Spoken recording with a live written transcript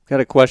Got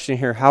a question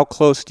here. How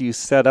close do you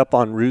set up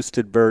on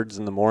roosted birds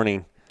in the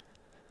morning,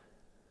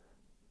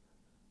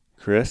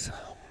 Chris?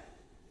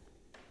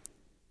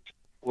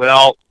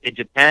 Well, it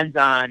depends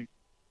on,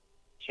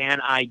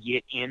 can I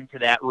get into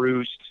that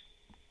roost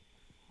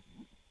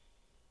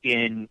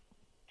can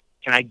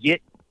I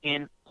get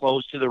in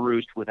close to the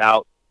roost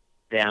without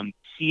them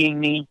seeing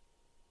me?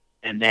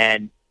 And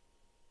then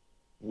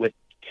with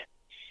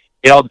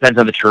it all depends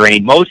on the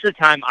terrain. Most of the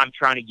time, I'm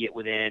trying to get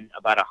within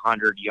about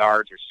 100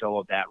 yards or so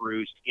of that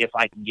roost if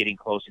I can get in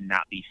close and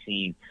not be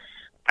seen.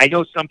 I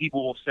know some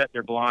people will set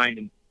their blind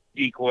and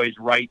decoys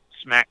right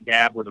smack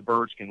dab where the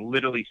birds can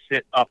literally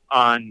sit up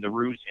on the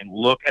roost and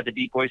look at the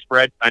decoy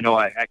spread. I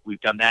know we've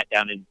done that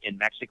down in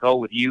Mexico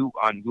with you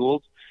on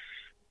Goulds.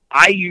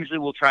 I usually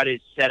will try to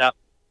set up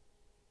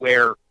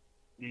where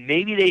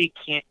maybe they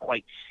can't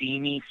quite see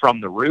me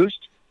from the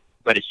roost,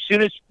 but as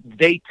soon as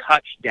they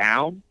touch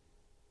down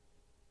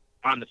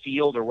on the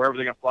field or wherever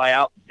they're going to fly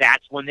out,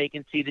 that's when they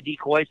can see the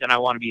decoys, and I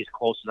want to be as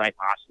close as I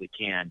possibly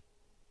can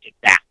at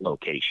that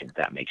location, if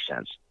that makes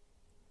sense.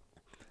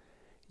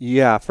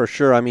 Yeah, for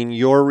sure. I mean,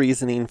 your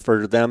reasoning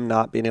for them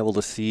not being able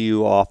to see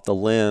you off the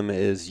limb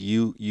is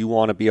you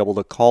want to be able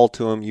to call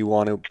to them. You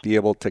want to be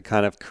able to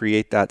kind of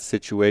create that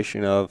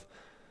situation of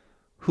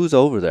who's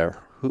over there?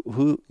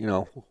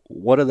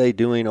 What are they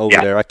doing over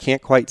there? I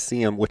can't quite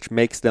see them, which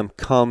makes them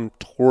come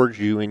towards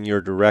you in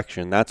your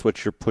direction. That's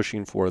what you're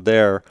pushing for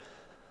there.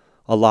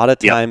 A lot of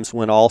times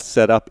when all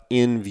set up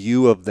in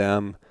view of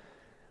them,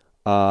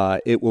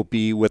 it will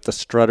be with the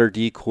strutter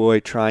decoy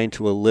trying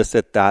to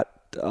elicit that,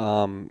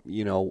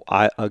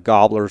 a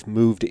gobbler's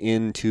moved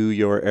into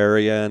your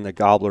area and the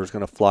gobbler's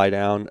going to fly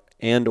down,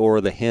 and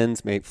or the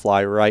hens may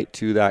fly right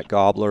to that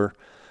gobbler.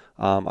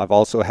 I've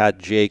also had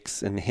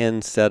jakes and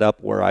hens set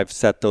up where I've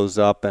set those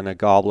up and a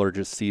gobbler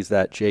just sees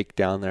that jake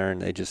down there and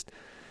they just,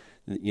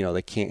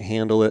 they can't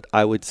handle it.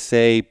 I would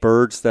say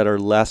birds that are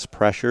less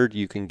pressured,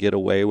 you can get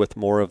away with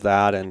more of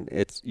that, and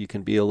you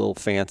can be a little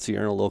fancier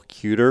and a little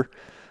cuter.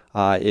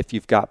 If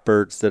you've got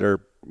birds that are,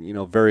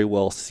 very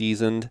well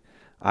seasoned,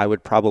 I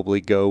would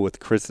probably go with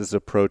Chris's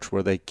approach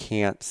where they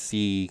can't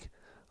see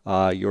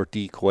your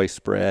decoy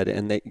spread,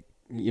 and they,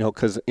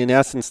 because in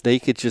essence they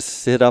could just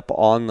sit up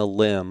on the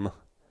limb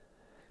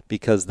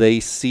because they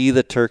see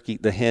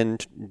the hen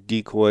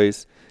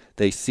decoys,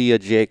 they see a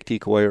jake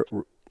decoy,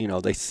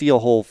 they see a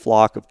whole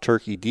flock of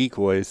turkey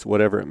decoys,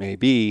 whatever it may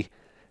be,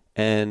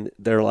 and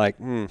they're like,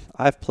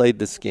 I've played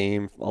this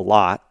game a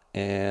lot,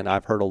 and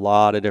I've heard a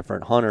lot of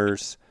different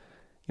hunters,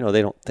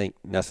 they don't think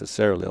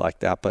necessarily like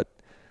that, but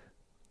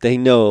they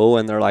know,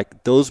 and they're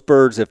like, those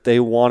birds, if they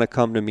want to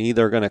come to me,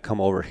 they're going to come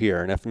over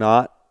here, and if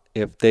not,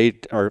 if they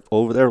are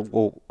over there,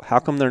 well, how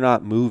come they're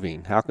not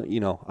moving? How come,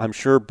 I'm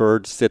sure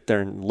birds sit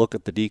there and look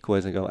at the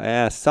decoys and go,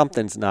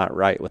 something's not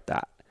right with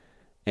that.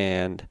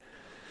 And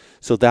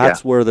so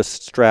that's where the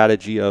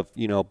strategy of,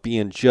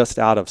 being just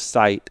out of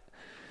sight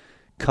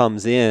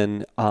comes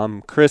in.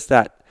 Chris,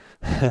 that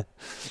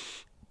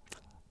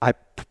I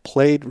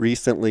played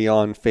recently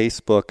on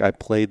Facebook, I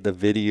played the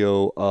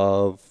video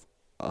of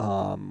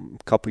a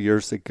couple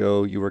years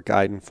ago, you were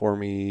guiding for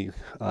me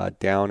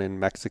down in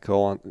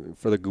Mexico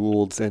for the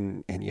Goulds,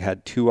 and you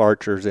had two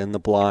archers in the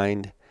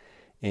blind,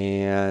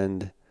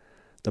 and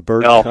the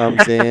bird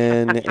comes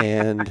in,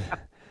 and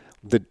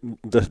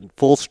the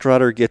full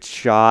strutter gets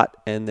shot,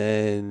 and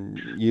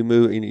then you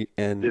move,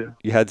 and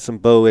you had some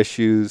bow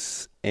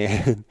issues,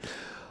 and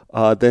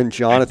then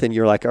Jonathan,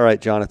 you're like, all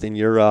right, Jonathan,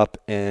 you're up,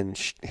 and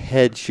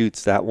head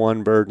shoots that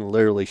one bird and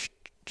literally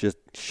just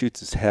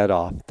shoots his head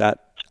off. That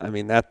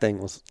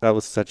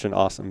was such an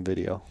awesome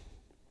video.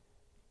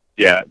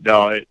 Yeah,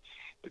 no, it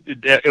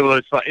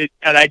was fun.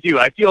 And I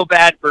feel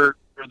bad for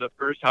the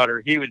first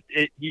hunter.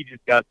 He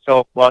just got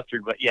so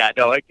flustered, but yeah,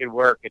 no, it could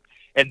work.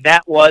 And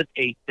that was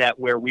a set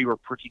where we were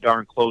pretty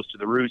darn close to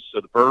the roost. So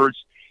the birds,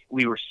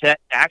 we were set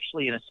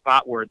actually in a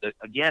spot where the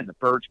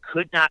birds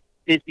could not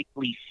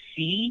physically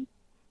see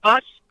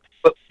us,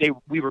 but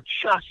we were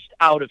just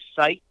out of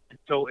sight. And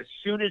so as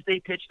soon as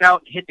they pitched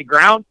out and hit the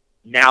ground,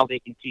 now they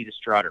can see the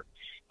strutter.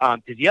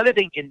 Because the other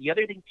thing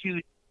too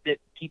that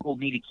people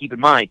need to keep in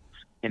mind,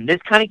 and this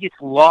kind of gets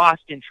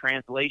lost in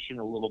translation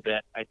a little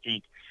bit, I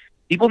think.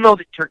 People know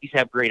that turkeys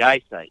have great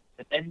eyesight,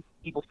 but then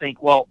people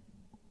think, well,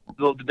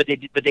 but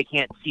they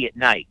can't see at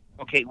night.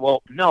 Okay,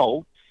 well,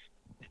 no,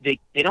 they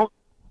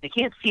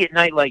can't see at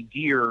night like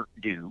deer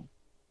do.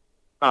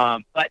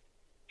 But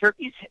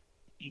turkeys,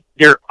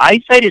 their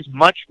eyesight is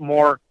much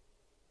more.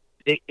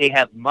 They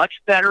have much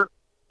better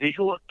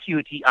visual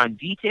acuity on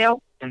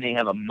detail, and they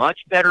have a much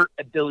better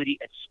ability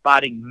at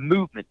spotting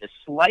movement, the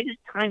slightest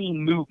tiny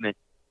movement,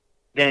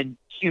 than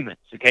humans.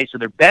 Okay, so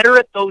they're better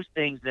at those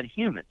things than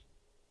humans.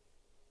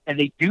 And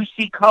they do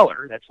see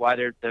color. That's why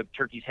the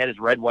turkey's head is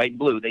red, white, and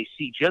blue. They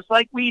see just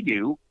like we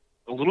do,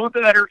 a little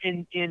bit better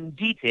in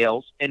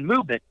details and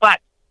movement, but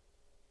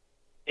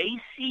they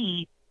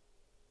see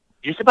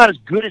just about as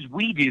good as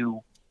we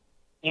do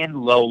in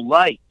low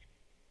light.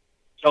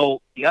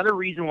 So the other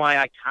reason why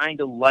I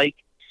kind of like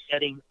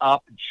setting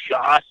up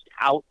just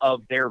out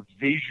of their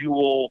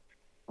visual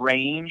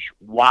range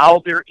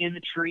while they're in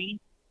the tree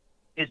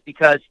is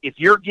because if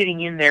you're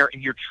getting in there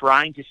and you're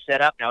trying to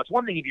set up, now it's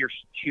one thing if you're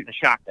shooting a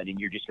shotgun and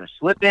you're just going to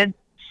slip in,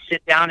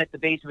 sit down at the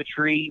base of a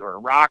tree or a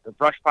rock or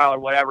brush pile or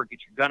whatever, get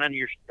your gun on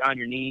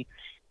your knee.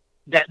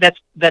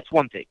 That's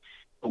one thing.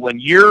 But when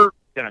you're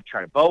going to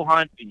try to bow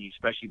hunt, and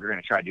especially if you're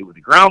going to try to do it with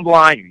a ground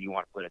blind or you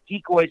want to put a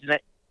decoys in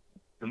it,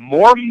 the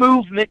more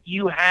movement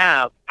you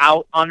have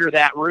out under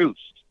that roost,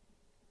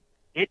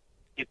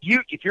 if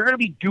you're going to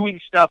be doing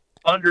stuff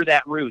under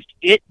that roost,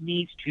 it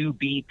needs to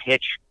be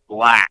pitch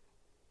black.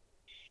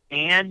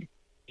 And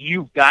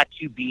you've got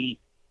to be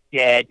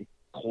dead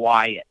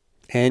quiet.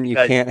 And you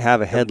can't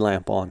have a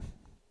headlamp on.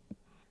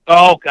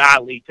 Oh,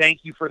 golly, thank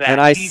you for that. And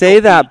I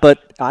say that,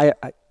 but I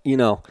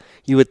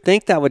you would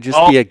think that would just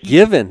be a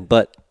given,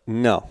 but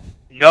no.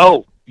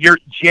 No,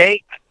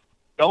 Jay,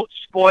 don't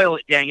spoil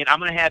it, dang it. I'm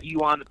going to have you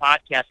on the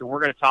podcast, and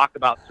we're going to talk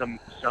about some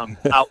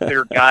out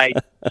there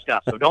guide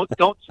stuff. So don't.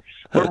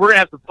 We're going to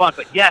have some fun.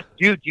 But yes,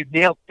 dude, you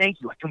nailed.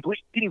 Thank you. I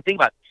completely didn't even think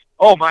about it.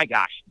 Oh my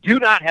gosh, do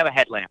not have a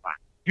headlamp on.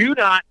 Do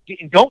not,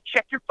 and don't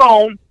check your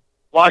phone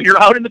while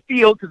you're out in the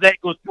field because that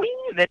goes wing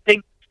and that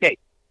thing stays.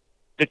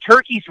 The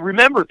turkeys,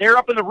 remember, they're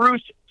up in the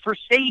roost for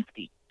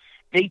safety.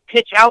 They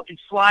pitch out and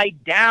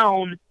slide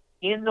down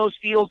in those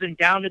fields and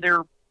down to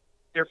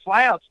their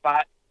flyout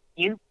spot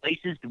in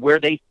places where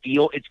they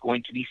feel it's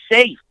going to be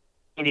safe.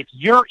 And if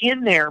you're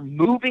in there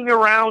moving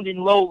around in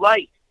low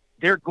light,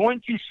 they're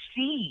going to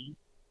see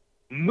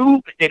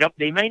movement.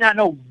 They may not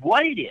know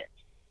what it is,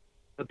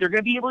 but they're going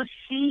to be able to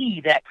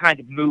see that kind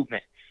of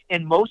movement.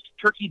 And most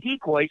turkey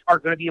decoys are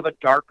going to be of a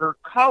darker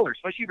color,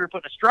 especially if you're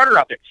putting a strutter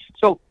out there.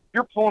 So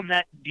you're pulling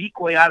that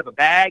decoy out of a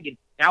bag, and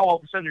now all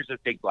of a sudden there's a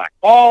big black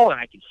ball, and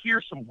I can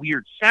hear some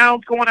weird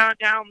sounds going on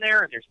down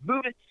there, and there's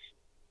movement.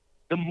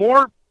 The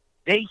more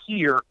they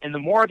hear and the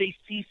more they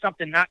see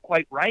something not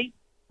quite right,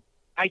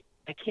 I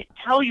can't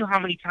tell you how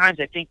many times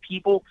I think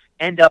people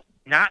end up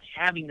not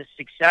having the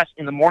success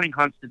in the morning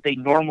hunts that they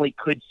normally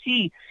could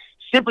see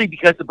simply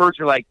because the birds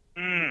are like,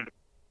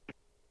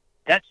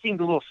 that seemed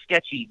a little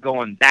sketchy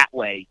going that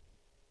way.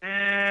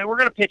 We're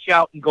going to pitch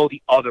out and go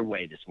the other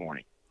way this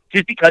morning.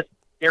 Just because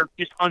they're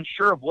just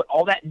unsure of what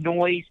all that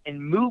noise and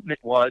movement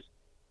was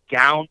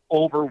down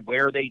over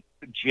where they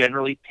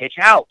generally pitch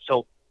out.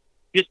 So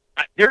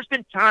there's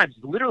been times,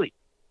 literally,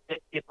 that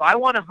if I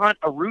want to hunt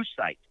a roost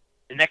site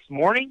the next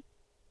morning,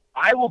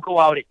 I will go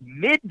out at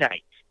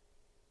midnight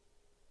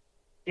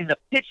in the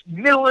pitch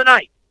middle of the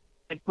night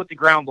and put the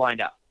ground blind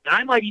out. And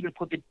I might even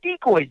put the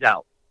decoys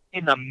out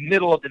in the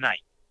middle of the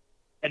night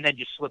and then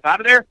just slip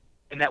out of there.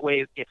 And that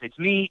way, if it's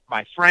me,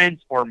 my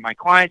friends, or my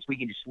clients, we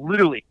can just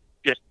literally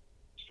just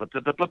slip.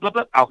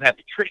 I'll have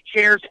the trick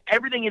chairs,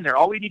 everything in there.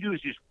 All we need to do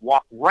is just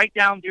walk right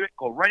down to it,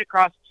 go right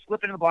across,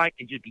 slip into the blind,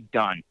 and just be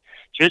done.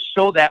 Just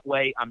so that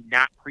way I'm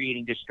not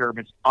creating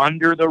disturbance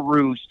under the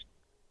roost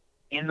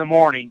in the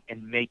morning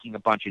and making a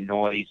bunch of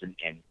noise and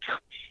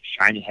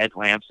shiny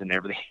headlamps and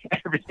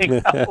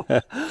everything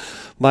else.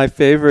 My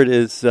favorite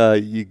is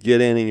you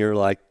get in and you're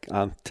like,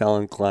 I'm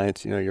telling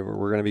clients, we're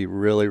going to be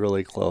really,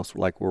 really close.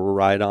 Like, we're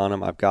right on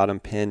them. I've got them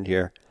pinned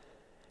here.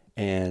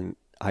 And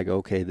I go,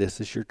 okay, this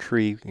is your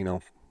tree.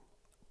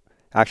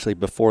 Actually,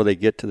 before they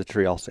get to the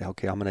tree, I'll say,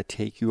 okay, I'm going to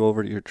take you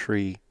over to your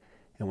tree.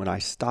 And when I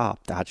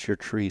stop, that's your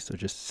tree. So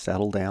just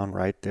settle down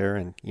right there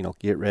and,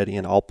 get ready.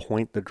 And I'll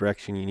point the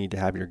direction you need to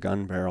have your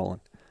gun barrel.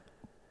 And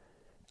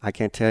I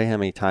can't tell you how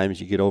many times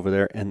you get over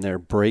there and they're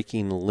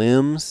breaking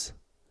limbs,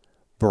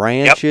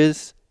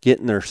 branches,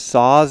 getting their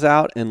saws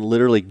out and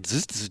literally,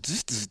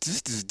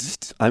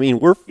 I mean,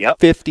 we're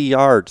 50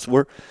 yards.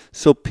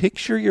 So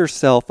picture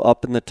yourself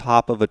up in the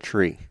top of a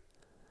tree,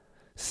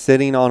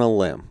 sitting on a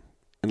limb.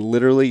 And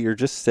literally you're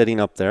just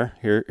sitting up there.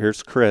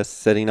 Here's Chris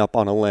sitting up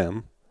on a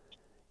limb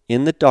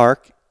in the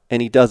dark,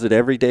 and he does it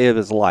every day of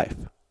his life.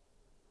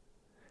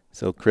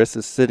 So Chris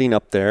is sitting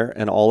up there,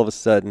 and all of a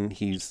sudden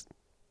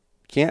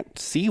can't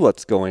see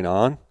what's going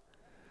on,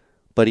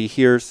 but he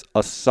hears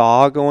a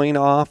saw going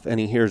off, and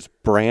he hears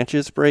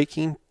branches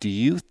breaking. Do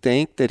you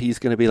think that he's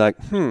going to be like,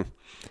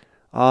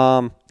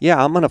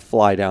 yeah, I'm going to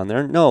fly down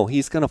there? No,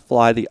 he's going to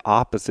fly the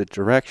opposite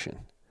direction.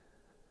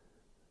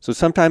 So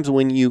sometimes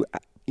when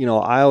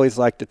I always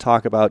like to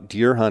talk about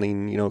deer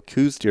hunting,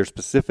 Coues deer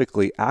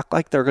specifically, act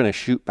like they're going to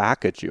shoot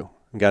back at you.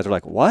 And guys are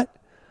like, what?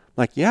 I'm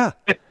like, yeah.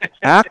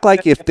 Act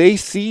like if they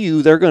see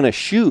you, they're going to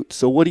shoot.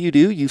 So what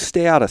do? You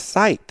stay out of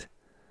sight.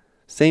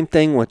 Same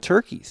thing with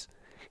turkeys.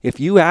 If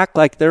you act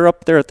like they're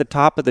up there at the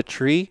top of the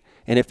tree,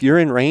 and if you're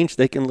in range,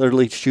 they can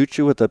literally shoot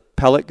you with a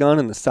pellet gun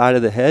in the side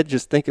of the head.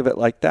 Just think of it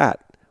like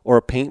that. Or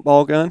a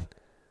paintball gun,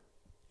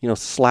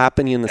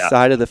 slapping you in the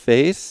side of the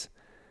face.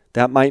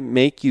 That might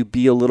make you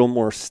be a little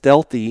more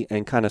stealthy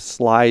and kind of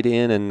slide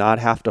in and not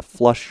have to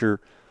flush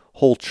your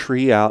whole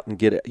tree out and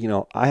get it.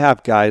 I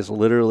have guys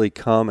literally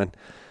come and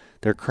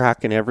they're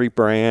cracking every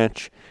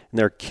branch and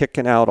they're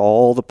kicking out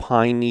all the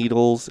pine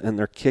needles and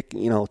they're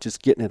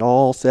just getting it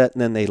all set.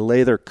 And then they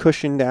lay their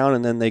cushion down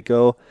and then they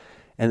go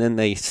and then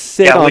they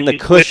sit on the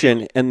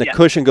cushion and the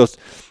cushion goes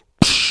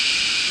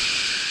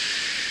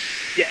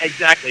Yeah,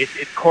 exactly.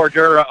 It's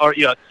Cordura or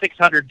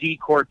 600D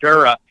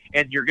Cordura,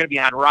 and you're going to be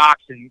on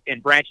rocks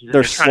and branches. And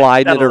They're trying to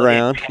sliding it settle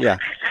around. Yeah.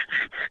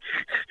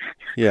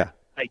 Yeah.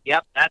 Like,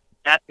 yep, that's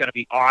going to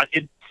be on.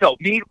 And so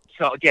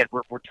again,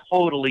 we're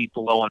totally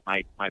blowing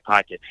my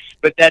pocket,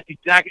 but that's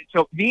exactly.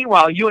 So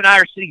meanwhile, you and I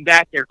are sitting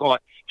back there going,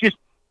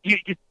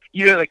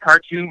 you know, the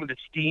cartoon with the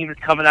steam that's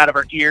coming out of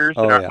our ears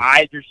and our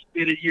eyes are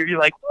spinning. You're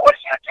like, what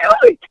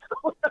are you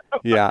doing?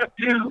 Yeah.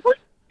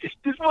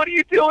 What are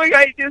you doing?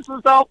 This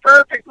was all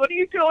perfect. What are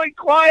you doing?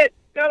 Quiet.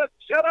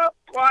 Shut up.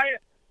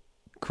 Quiet.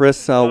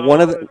 Chris,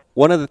 one of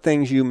the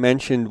things you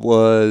mentioned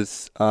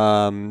was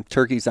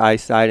turkey's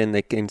eyesight, and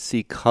they can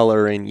see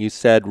color, and you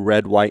said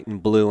red, white,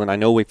 and blue. And I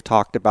know we've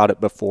talked about it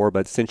before,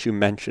 but since you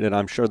mentioned it,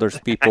 I'm sure there's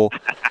people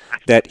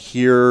that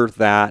hear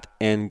that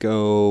and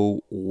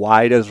go,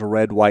 why does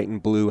red, white,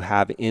 and blue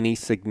have any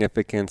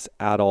significance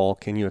at all?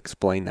 Can you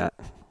explain that?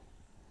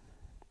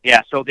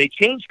 Yeah, so they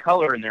change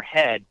color in their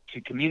head to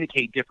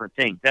communicate different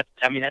things. That's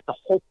the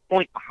whole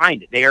point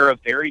behind it. They are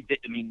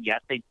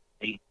yes, they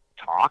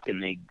talk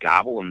and they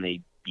gobble and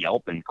they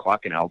yelp and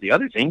cluck and all the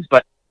other things,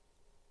 but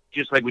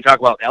just like we talk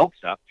about elk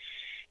stuff,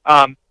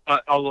 a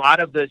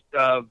lot of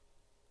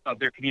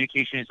their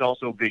communication is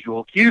also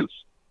visual cues.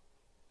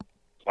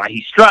 That's why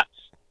he struts,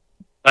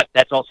 but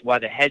that's also why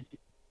the heads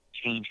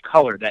change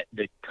color. That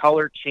the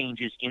color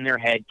changes in their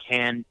head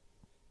can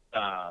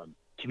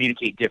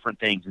communicate different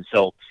things, and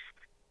so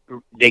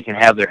they can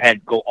have their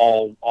head go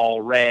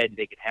all red.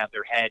 They can have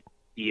their head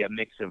be a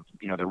mix of,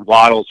 their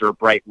wattles are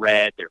bright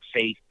red, their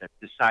face,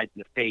 the sides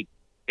of the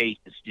face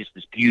is just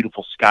this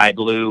beautiful sky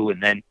blue,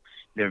 and then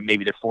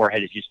maybe their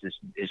forehead is just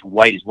as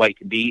white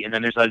can be, and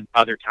then there's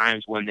other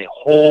times when the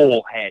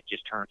whole head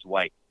just turns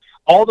white.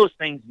 All those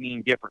things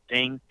mean different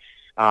things.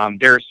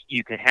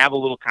 You can have a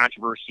little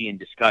controversy and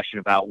discussion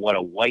about what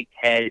a white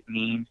head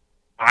means.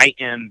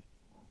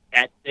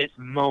 At this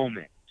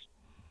moment,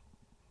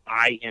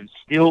 I am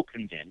still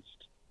convinced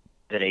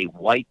that a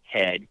white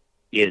head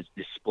is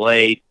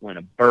displayed when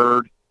a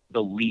bird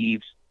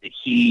believes that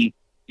he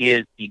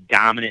is the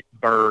dominant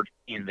bird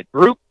in the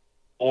group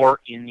or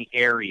in the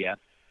area.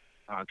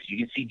 Because you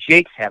can see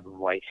jakes have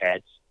white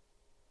heads.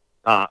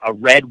 A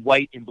red,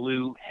 white, and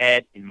blue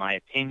head, in my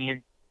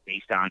opinion,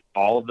 based on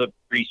all of the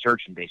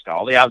research and based on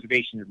all the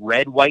observations,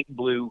 red, white, and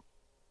blue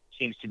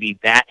seems to be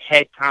that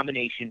head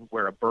combination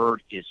where a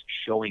bird is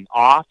showing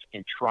off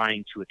and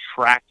trying to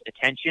attract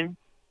attention.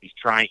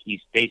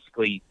 He's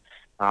basically,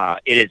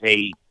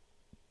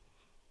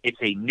 it's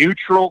a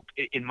neutral,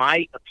 in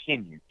my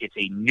opinion, it's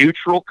a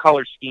neutral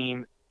color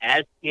scheme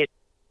as it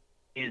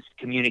is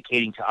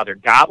communicating to other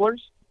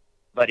gobblers,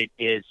 but it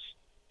is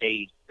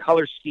a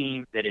color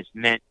scheme that is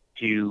meant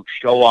to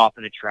show off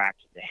and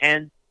attract the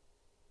hen.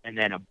 And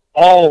then a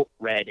all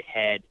red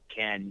head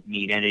can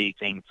mean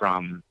anything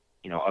from,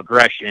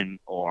 aggression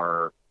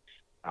or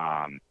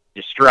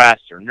distress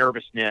or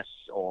nervousness,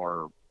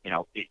 or,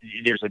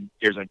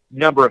 there's a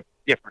number of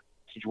different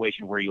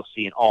situations where you'll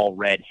see an all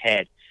red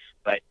head.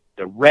 But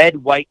the red,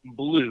 white, and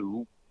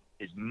blue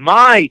is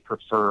my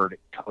preferred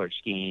color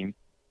scheme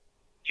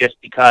just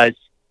because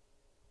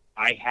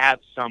I have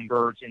some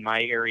birds in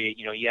my area.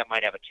 You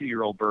might have a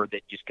 2-year-old bird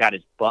that just got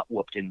his butt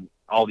whooped in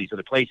all these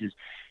other places.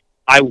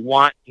 I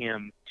want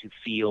him to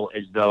feel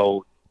as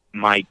though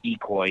my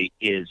decoy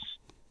is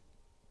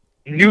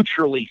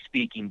neutrally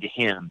speaking to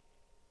him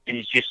and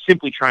is just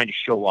simply trying to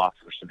show off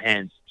for some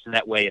hens. So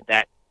that way, if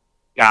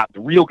the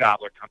real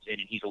gobbler comes in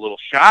and he's a little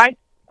shy,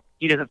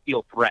 he doesn't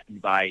feel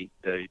threatened by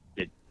the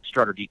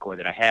strutter decoy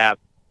that I have.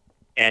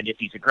 And if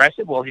he's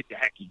aggressive, well, he can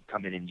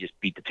come in and just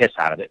beat the piss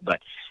out of it. But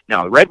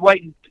no, red,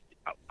 white, and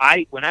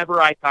whenever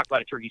I talk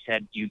about a turkey's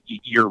head,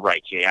 you're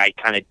right, Jay. I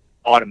kind of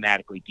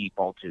automatically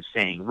default to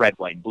saying red,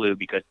 white, and blue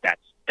because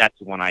that's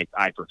the one I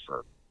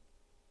prefer.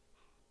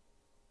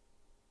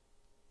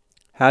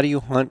 How do you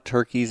hunt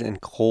turkeys in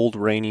cold,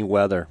 rainy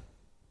weather?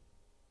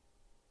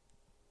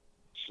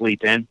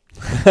 Sleep in.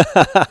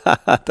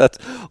 That's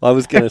I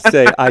was going to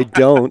say. I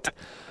don't.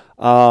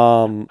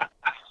 One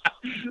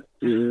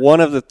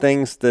of the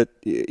things that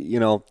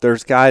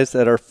there's guys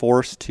that are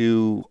forced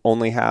to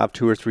only have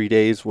 2 or 3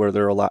 days where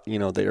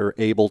they're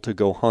able to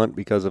go hunt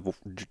because of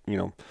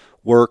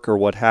work or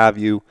what have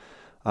you.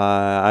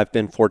 I've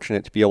been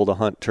fortunate to be able to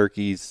hunt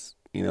turkeys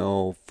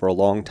for a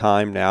long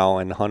time now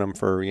and hunt them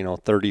for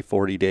 30,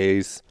 40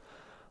 days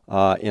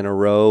in a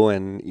row.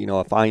 And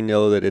if I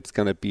know that it's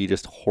going to be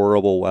just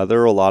horrible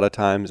weather, a lot of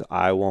times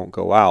I won't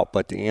go out.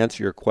 But to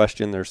answer your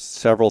question, there's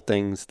several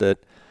things that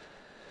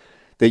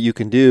you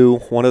can do.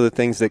 One of the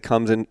things that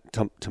comes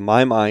into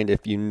my mind,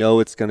 if you know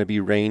it's going to be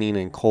raining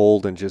and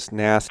cold and just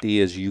nasty,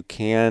 is you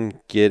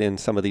can get in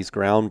some of these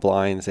ground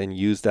blinds and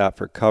use that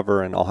for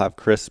cover. And I'll have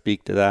Chris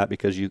speak to that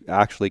because you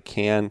actually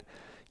can,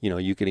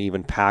 you can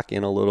even pack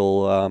in a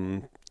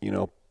little,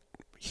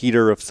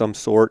 heater of some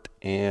sort,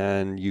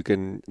 and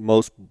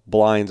most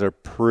blinds are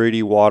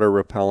pretty water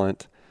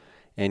repellent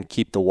and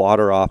keep the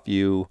water off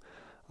you.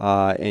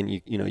 And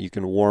you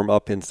can warm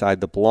up inside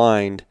the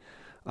blind.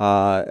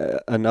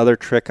 Another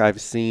trick I've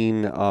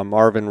seen,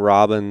 Marvin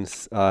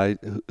Robbins,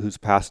 who's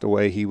passed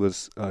away, he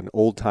was an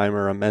old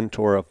timer, a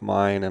mentor of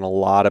mine, and a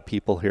lot of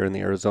people here in the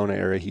Arizona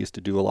area. He used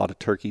to do a lot of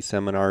turkey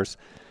seminars.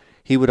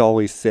 He would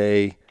always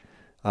say,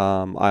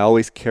 I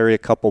always carry a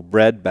couple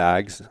bread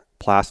bags,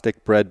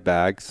 plastic bread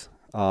bags,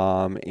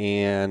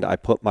 and I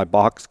put my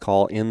box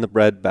call in the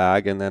bread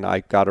bag, and then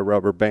I got a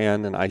rubber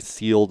band and I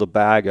sealed the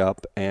bag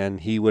up, and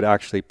he would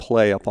actually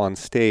play up on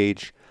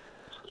stage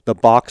the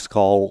box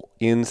call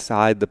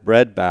inside the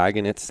bread bag,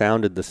 and it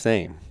sounded the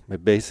same.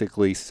 It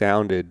basically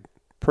sounded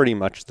pretty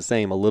much the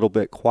same, a little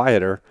bit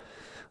quieter.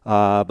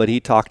 But he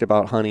talked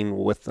about hunting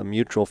with a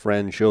mutual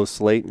friend, Joe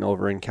Slayton,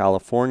 over in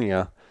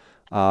California.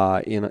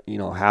 Having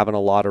a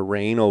lot of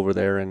rain over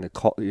there, and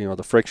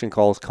the friction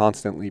calls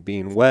constantly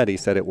being wet. He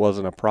said it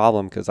wasn't a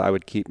problem because I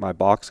would keep my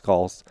box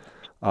calls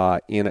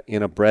in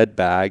a bread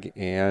bag,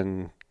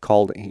 and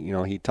called.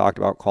 He talked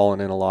about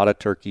calling in a lot of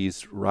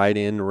turkeys right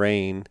in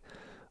rain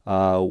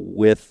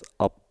with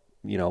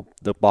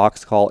the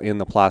box call in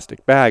the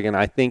plastic bag. And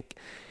I think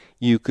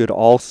you could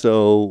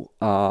also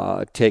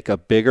take a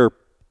bigger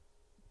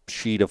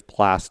sheet of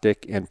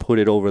plastic and put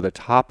it over the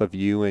top of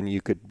you, and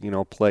you could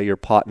play your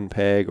pot and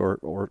peg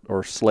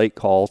or slate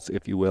calls,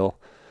 if you will,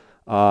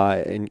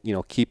 and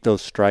keep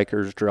those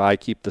strikers dry,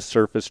 keep the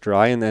surface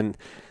dry. And then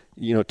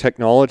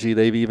technology,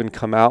 they've even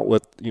come out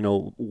with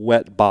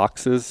wet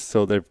boxes,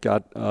 so they've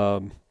got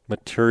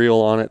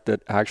material on it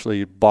that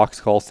actually box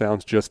call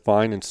sounds just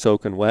fine and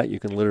soaking wet. You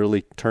can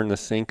literally turn the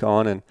sink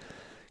on and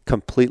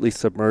completely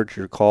submerge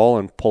your call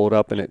and pull it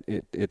up,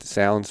 and it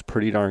sounds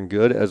pretty darn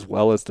good. As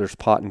well as there's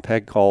pot and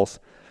peg calls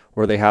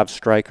where they have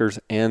strikers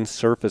and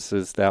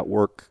surfaces that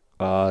work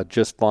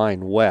just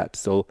fine wet.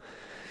 So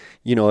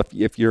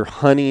if you're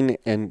hunting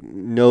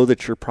and know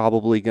that you're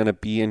probably going to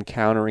be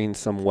encountering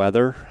some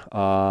weather,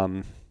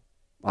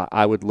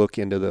 I would look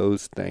into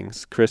those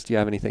things. Chris, do you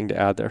have anything to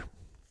add there?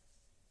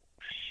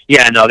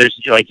 Yeah, no, there's,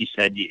 like you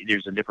said,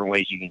 there's different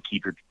ways you can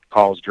keep your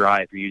calls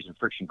dry if you're using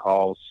friction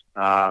calls.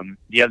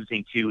 The other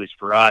thing, too, is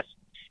for us,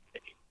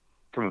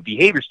 from a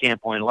behavior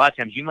standpoint, a lot of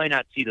times you might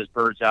not see those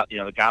birds out,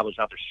 the gobblers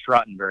out there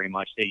strutting very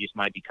much. They just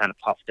might be kind of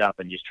puffed up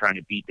and just trying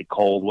to beat the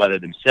cold weather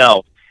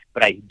themselves.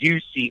 But I do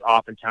see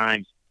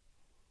oftentimes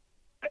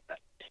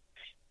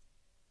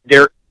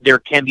there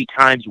can be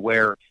times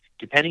where,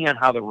 depending on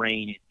how the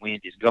rain and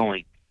wind is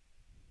going,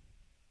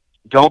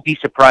 don't be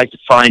surprised to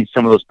find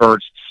some of those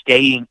birds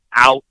staying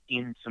out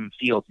in some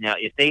fields. Now,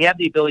 if they have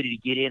the ability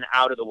to get in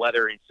out of the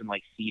weather in some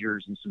like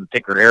cedars and some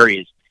thicker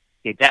areas,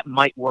 okay, that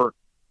might work.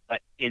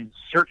 But in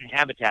certain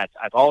habitats,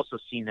 I've also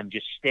seen them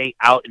just stay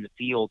out in the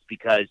fields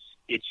because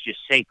it's just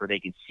safer. They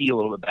can see a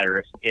little bit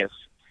better if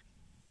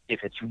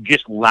it's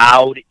just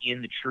loud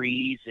in the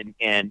trees and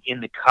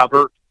in the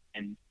cover,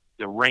 and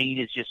the rain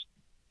is just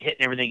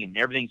hitting everything and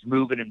everything's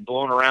moving and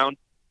blowing around.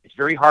 It's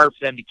very hard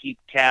for them to keep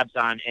tabs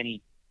on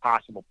any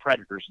possible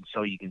predators, and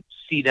so you can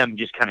see them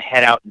just kind of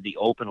head out into the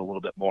open a little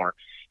bit more.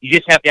 You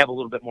just have to have a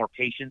little bit more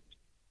patience.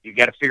 You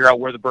got to figure out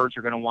where the birds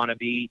are going to want to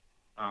be.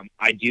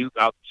 I do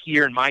out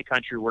here in my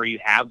country where you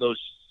have those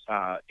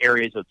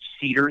areas of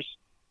cedars.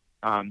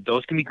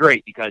 Those can be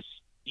great because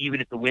even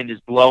if the wind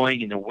is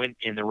blowing and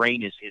the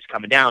rain is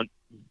coming down,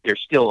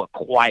 there's still a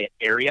quiet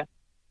area.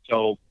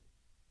 So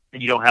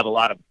and you don't have a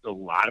lot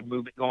of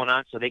movement going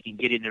on, so they can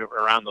get in and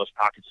around those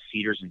pockets of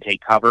cedars and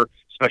take cover,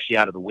 especially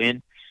out of the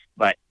wind.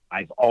 But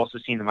I've also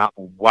seen them out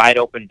in wide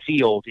open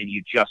fields, and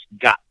you just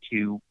got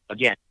to,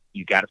 again,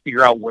 you got to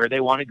figure out where they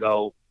want to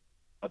go,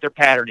 what their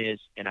pattern is,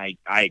 and I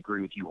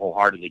agree with you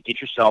wholeheartedly.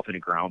 Get yourself in a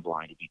ground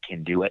blind if you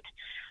can do it.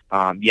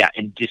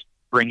 And just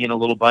bring in a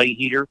little buddy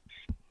heater,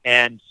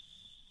 and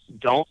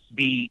don't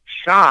be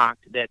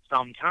shocked that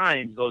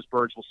sometimes those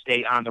birds will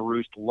stay on the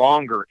roost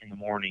longer in the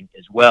morning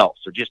as well.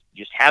 So just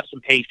have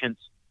some patience,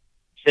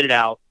 sit it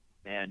out,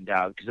 and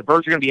because the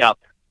birds are going to be out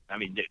there. I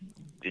mean,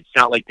 it's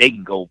not like they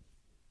can go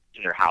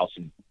to their house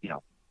and sit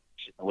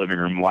in the living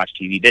room and watch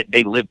TV.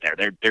 They live there.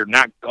 They're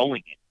not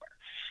going anywhere.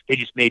 They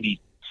just may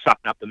be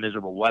sucking up the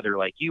miserable weather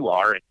like you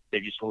are, and they're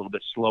just a little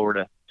bit slower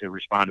to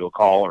respond to a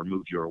call or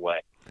move your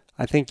way.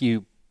 I think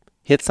you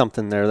hit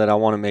something there that I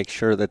want to make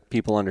sure that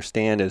people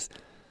understand is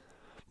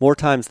more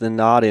times than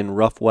not in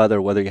rough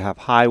weather, whether you have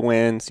high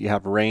winds, you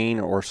have rain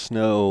or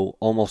snow,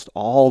 almost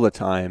all the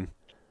time,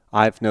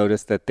 I've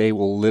noticed that they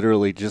will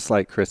literally, just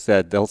like Chris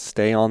said, they'll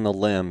stay on the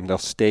limb. They'll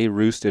stay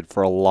roosted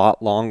for a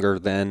lot longer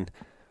than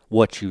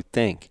what you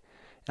think.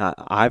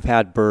 I've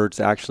had birds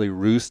actually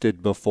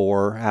roosted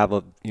before, have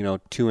a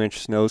 2-inch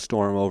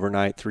snowstorm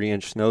overnight,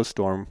 3-inch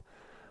snowstorm,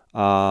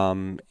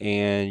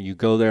 and you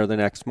go there the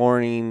next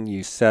morning,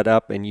 you set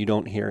up, and you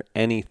don't hear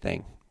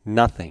anything,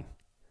 nothing,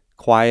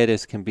 quiet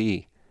as can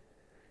be.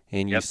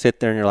 And you sit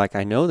there and you're like,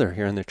 I know they're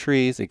here in the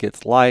trees. It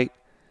gets light.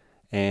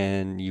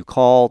 And you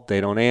call,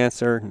 they don't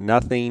answer,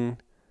 nothing,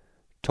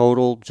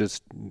 total,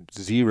 just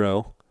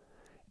zero.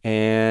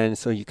 And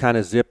so you kind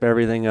of zip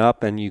everything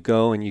up and you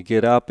go and you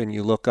get up and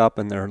you look up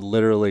and they're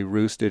literally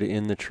roosted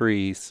in the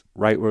trees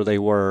right where they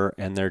were.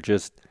 And they're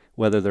just,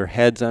 whether their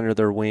head's under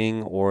their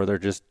wing or they're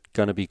just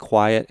going to be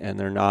quiet and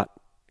they're not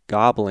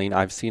gobbling.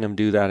 I've seen them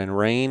do that in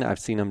rain, I've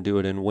seen them do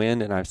it in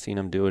wind, and I've seen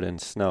them do it in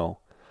snow.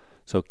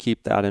 So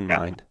keep that in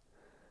mind.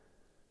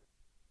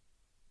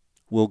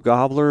 Will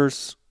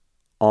gobblers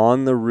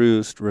on the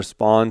roost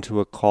respond to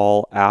a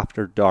call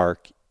after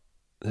dark?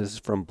 This is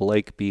from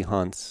Blake B.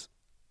 Hunts.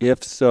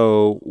 If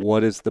so,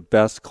 what is the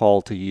best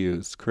call to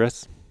use?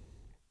 Chris?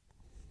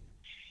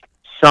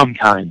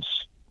 Sometimes.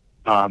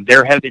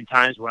 There have been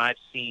times when I've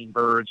seen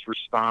birds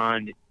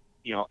respond,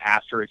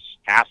 after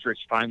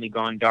it's finally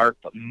gone dark,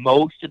 but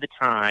most of the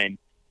time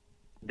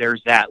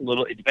there's that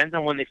little, it depends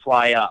on when they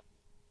fly up.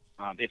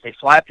 If they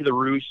fly up to the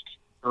roost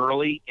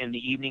early in the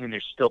evening and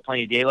there's still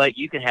plenty of daylight,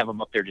 you can have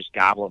them up there just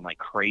gobbling like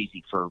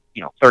crazy for,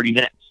 30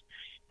 minutes.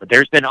 But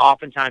there's been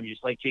oftentimes,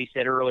 just like Jay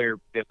said earlier,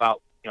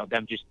 about,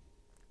 them just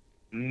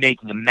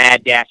making a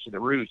mad dash to the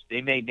roost.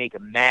 They may make a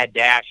mad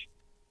dash,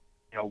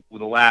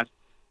 with the last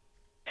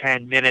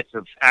 10 minutes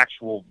of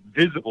actual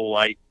visible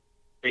light.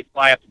 They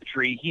fly up to the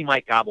tree. He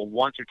might gobble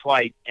once or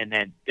twice, and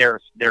then they're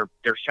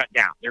shut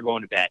down. They're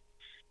going to bed.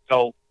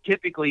 So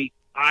typically,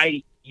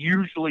 I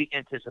usually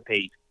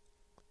anticipate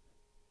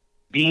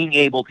being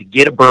able to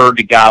get a bird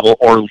to gobble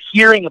or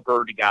hearing a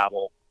bird to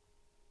gobble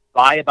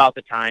by about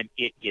the time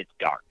it gets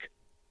dark.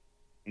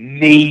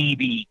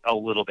 Maybe a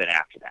little bit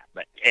after that.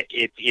 But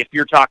if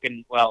you're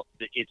talking, well,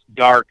 it's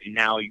dark and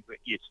now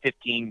it's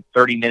 15,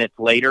 30 minutes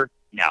later,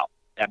 no,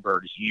 that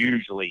bird is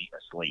usually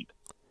asleep.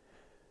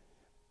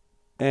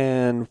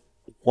 And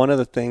one of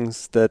the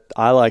things that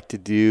I like to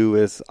do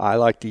is I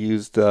like to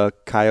use the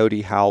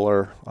coyote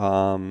howler.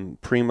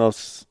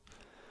 Primos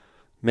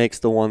makes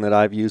the one that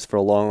I've used for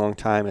a long, long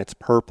time. It's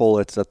purple.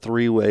 It's a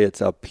three-way.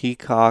 It's a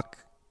peacock,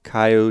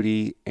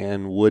 coyote,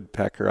 and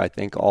woodpecker, I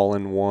think, all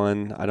in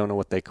one. I don't know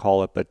what they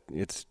call it, but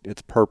it's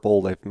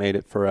purple. They've made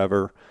it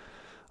forever.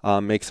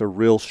 Makes a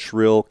real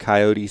shrill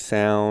coyote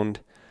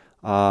sound.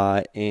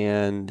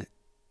 And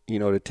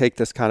to take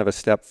this kind of a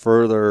step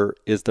further,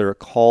 is there a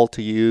call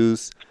to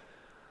use?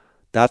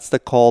 That's the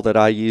call that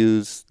I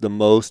use the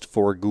most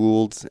for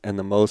Goulds and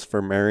the most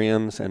for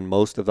Merriams, and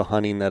most of the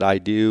hunting that I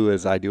do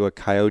is I do a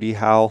coyote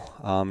howl.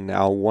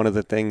 Now, one of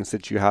the things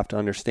that you have to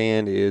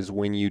understand is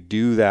when you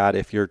do that,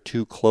 if you're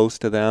too close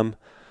to them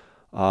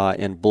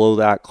and blow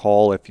that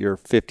call, if you're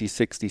 50,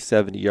 60,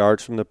 70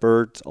 yards from the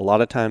birds, a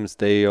lot of times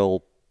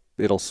it'll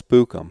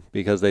spook them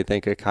because they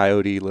think a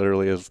coyote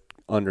literally is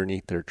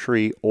underneath their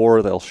tree,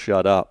 or they'll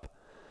shut up.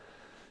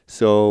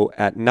 So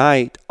at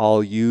night,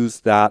 I'll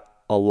use that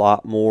a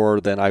lot more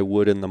than I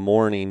would in the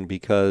morning,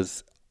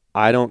 because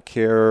I don't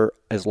care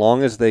as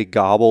long as they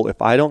gobble.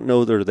 If I don't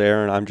know they're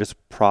there and I'm just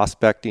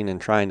prospecting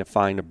and trying to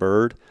find a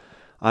bird,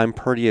 I'm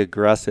pretty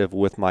aggressive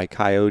with my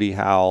coyote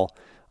howl.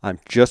 I'm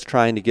just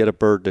trying to get a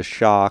bird to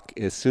shock.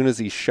 As soon as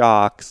he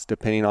shocks,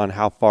 depending on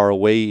how far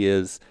away he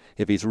is,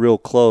 if he's real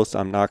close,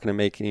 I'm not going to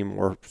make any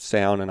more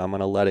sound, and I'm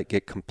going to let it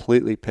get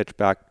completely pitch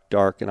black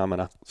dark, and I'm going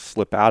to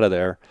slip out of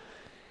there.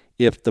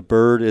 If the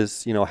bird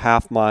is,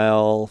 half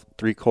mile,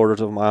 3/4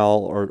 of a mile,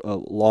 or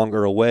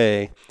longer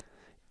away,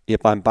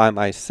 if I'm by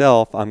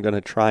myself, I'm going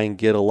to try and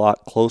get a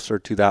lot closer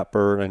to that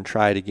bird and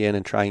try it again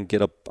and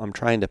I'm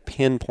trying to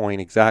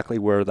pinpoint exactly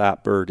where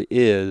that bird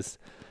is.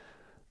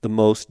 The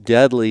most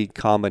deadly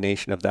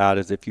combination of that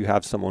is if you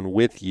have someone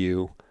with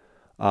you,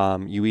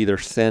 you either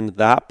send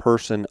that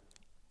person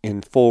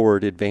in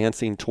forward,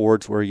 advancing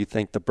towards where you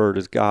think the bird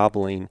is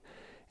gobbling.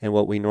 And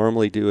what we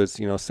normally do is,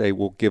 say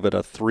we'll give it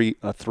a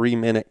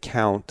 3-minute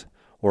count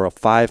or a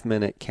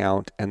 5-minute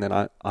count, and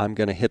then I'm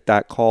going to hit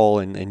that call,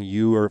 and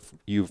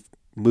you've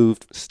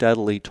moved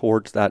steadily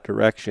towards that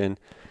direction,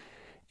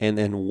 and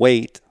then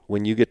wait.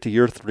 When you get to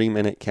your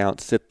 3-minute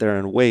count, sit there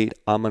and wait.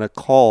 I'm going to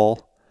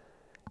call,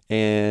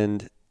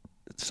 and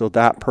so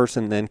that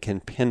person then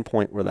can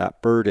pinpoint where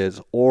that bird is.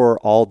 Or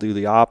I'll do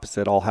the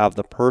opposite. I'll have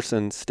the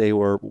person stay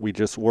where we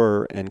just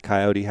were and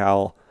coyote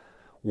howl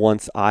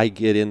once I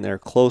get in there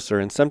closer.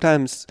 And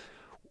sometimes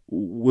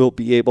we'll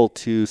be able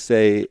to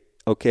say,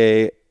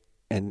 okay,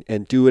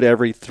 and do it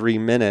every 3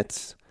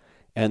 minutes.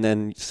 And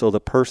then so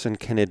the person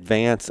can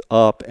advance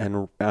up.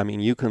 And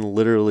you can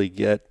literally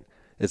get,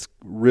 it's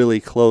really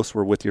close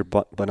where with your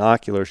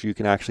binoculars, you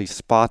can actually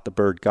spot the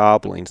bird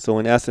gobbling. So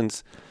in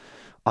essence,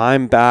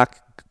 I'm back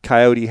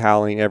coyote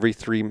howling every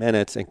 3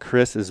 minutes, and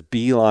Chris is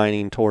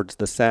beelining towards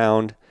the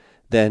sound.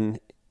 Then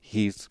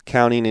he's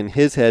counting in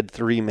his head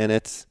 3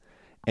 minutes,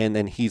 and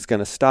then he's going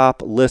to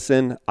stop,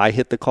 listen. I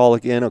hit the call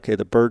again. Okay,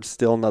 the bird's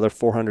still another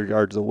 400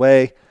 yards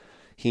away.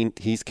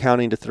 He's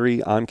counting to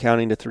 3. I'm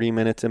counting to 3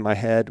 minutes in my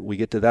head. We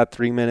get to that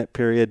 3-minute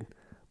period.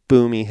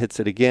 Boom, he hits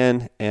it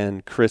again,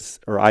 and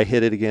I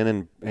hit it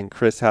again, and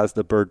Chris has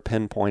the bird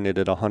pinpointed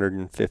at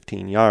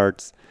 115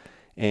 yards.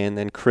 And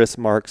then Chris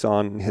marks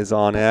on his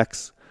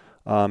OnX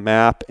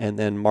map, and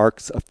then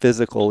marks a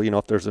physical,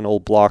 if there's an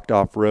old blocked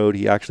off road,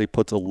 he actually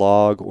puts a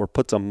log or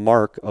puts a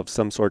mark of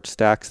some sort,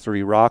 stacks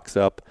 3 rocks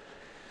up.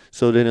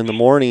 So then in the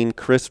morning,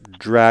 Chris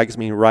drags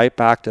me right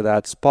back to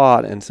that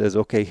spot and says,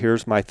 okay,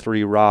 here's my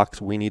 3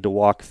 rocks. We need to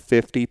walk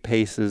 50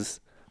 paces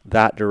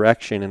that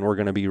direction, and we're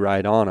going to be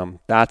right on them.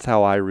 That's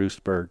how I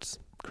roost birds.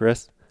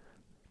 Chris?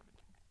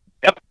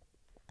 Yep.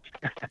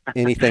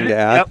 Anything to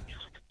add? Yep.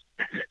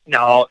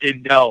 No.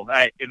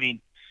 I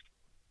mean,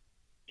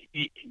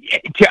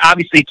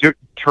 obviously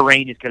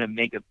terrain is going to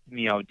make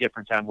a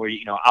difference on where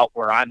out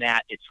where I'm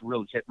at. It's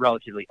really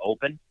relatively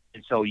open,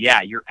 and so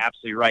yeah, you're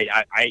absolutely right.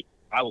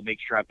 I will make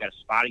sure I've got a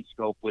spotting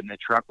scope in the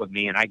truck with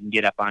me, and I can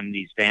get up on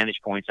these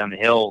vantage points on the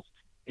hills.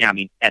 Yeah, I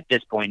mean, at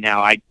this point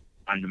now,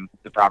 on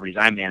the properties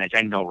I manage,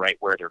 I know right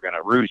where they're going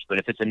to roost. But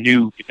if it's a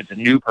new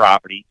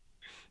property,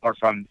 or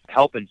if I'm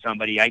helping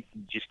somebody, I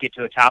can just get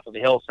to the top of the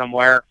hill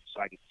somewhere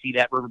so I can see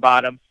that river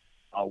bottom.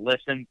 I'll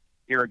listen,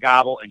 hear a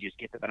gobble, and just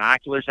get the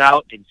binoculars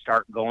out and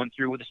start going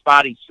through with a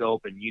spotting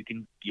scope. And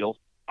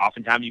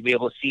oftentimes you'll be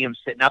able to see them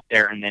sitting up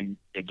there. And then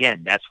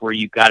again, that's where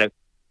you've got to,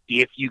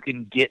 if you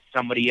can get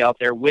somebody out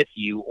there with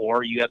you,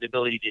 or you have the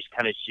ability to just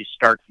kind of just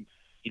start,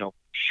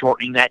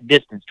 shortening that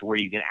distance to where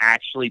you can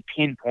actually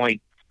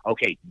pinpoint,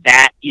 okay,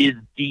 that is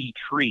the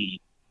tree.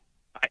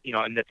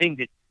 And the thing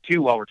that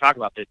too, while we're talking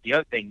about this, the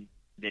other thing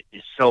that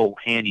is so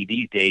handy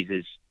these days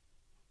is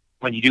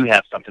when you do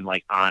have something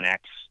like onX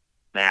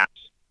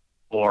Maps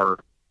or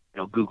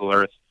Google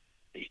Earth.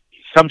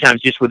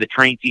 Sometimes just with the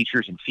terrain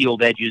features and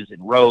field edges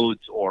and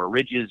roads or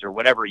ridges or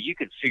whatever, you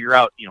can figure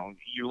out.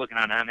 You're looking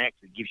on onX,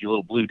 it gives you a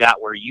little blue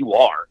dot where you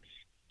are.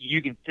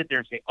 You can sit there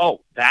and say,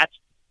 "Oh, that's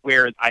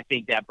where I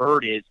think that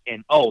bird is,"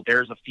 and "Oh,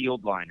 there's a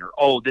field line," or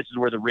 "Oh, this is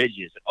where the ridge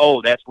is,"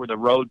 "Oh, that's where the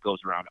road goes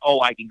around,"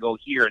 "Oh, I can go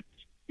here."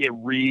 It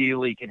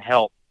really can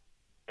help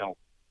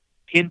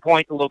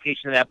pinpoint the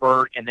location of that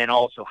bird, and then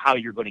also how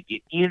you're going to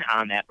get in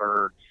on that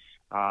bird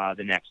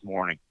the next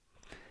morning.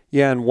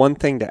 Yeah, and one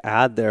thing to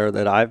add there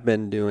that I've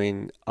been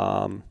doing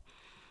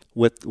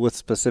with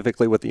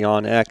specifically with the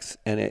onX,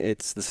 and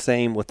it's the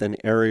same with an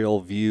aerial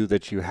view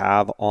that you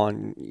have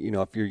on,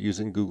 if you're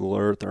using Google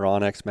Earth or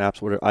onX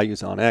Maps, whatever. I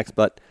use onX,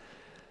 but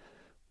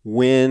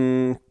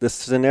when the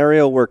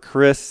scenario where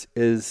Chris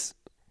is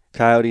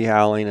coyote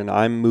howling and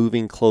I'm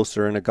moving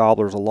closer and a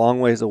gobbler's a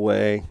long ways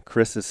away,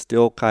 Chris is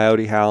still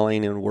coyote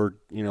howling, and we're,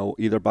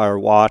 either by our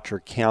watch or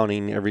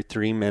counting every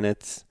 3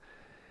 minutes,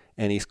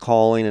 and he's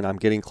calling and I'm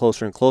getting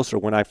closer and closer.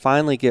 When I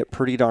finally get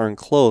pretty darn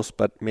close,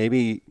 but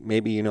maybe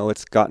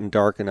it's gotten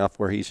dark enough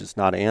where he's just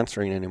not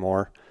answering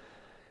anymore,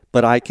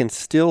 but I can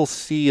still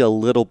see a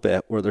little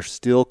bit where there's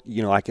still,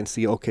 I can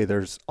see, okay,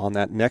 there's on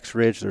that next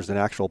ridge, there's an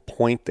actual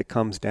point that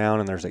comes down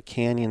and there's a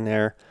canyon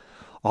there.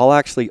 I'll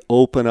actually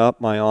open up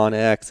my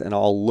onX and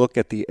I'll look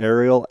at the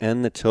aerial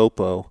and the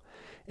topo,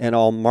 and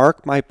I'll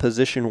mark my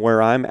position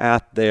where I'm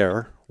at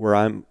there, where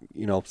I'm,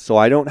 so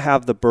I don't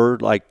have the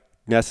bird like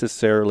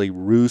necessarily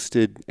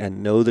roosted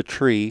and know the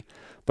tree,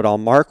 but I'll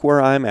mark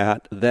where I'm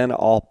at. Then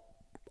I'll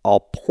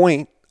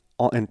point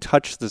and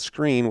touch the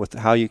screen with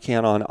how you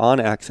can on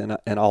onX,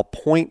 and I'll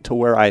point to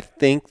where I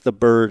think the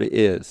bird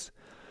is,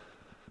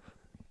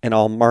 and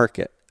I'll mark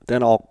it.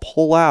 Then I'll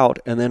pull out,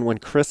 and then when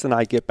Chris and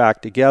I get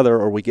back together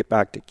or we get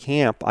back to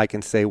camp, I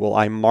can say, well,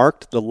 I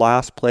marked the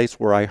last place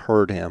where I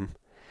heard him,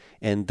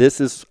 and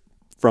this is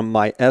from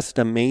my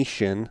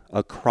estimation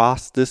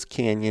across this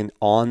canyon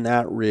on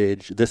that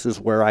ridge. This is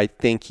where I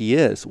think he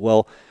is.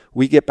 Well,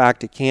 we get back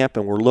to camp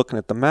and we're looking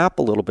at the map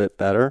a little bit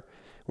better.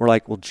 We're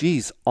like, well,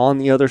 geez, on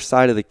the other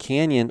side of the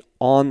canyon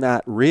on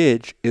that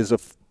ridge is a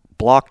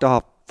blocked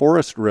off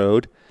forest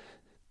road,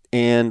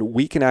 and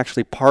we can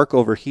actually park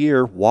over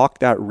here, walk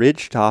that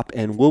ridge top,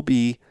 and we'll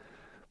be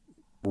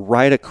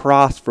right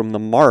across from the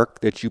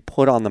mark that you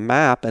put on the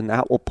map, and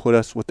that will put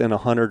us within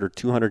 100 or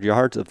 200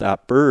 yards of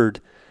that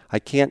bird. I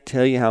can't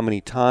tell you how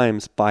many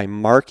times by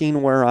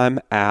marking where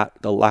I'm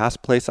at, the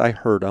last place I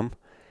heard him,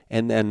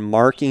 and then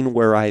marking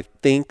where I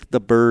think the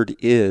bird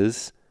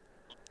is,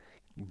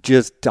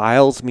 just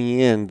dials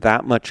me in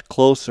that much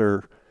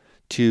closer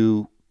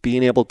to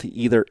being able to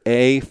either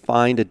A,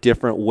 find a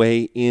different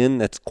way in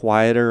that's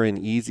quieter and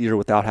easier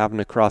without having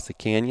to cross a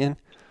canyon,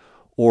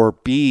 or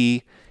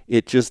B,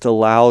 it just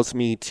allows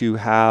me to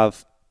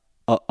have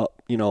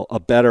a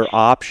better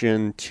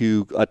option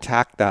to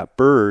attack that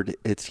bird.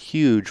 It's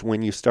huge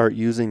when you start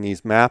using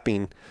these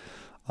mapping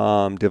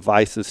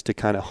devices to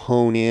kind of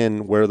hone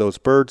in where those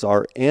birds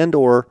are, and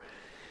or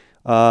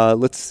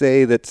let's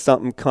say that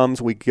something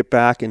comes, we get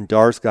back and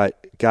Dar's got,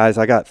 guys,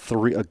 I got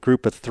a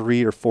group of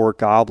 3 or 4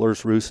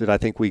 gobblers roosted. I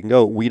think we can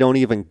go. We don't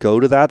even go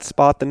to that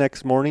spot the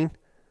next morning.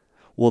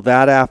 Well,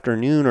 that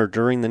afternoon or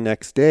during the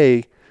next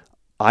day,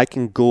 I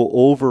can go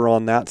over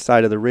on that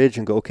side of the ridge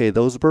and go, okay,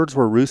 those birds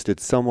were roosted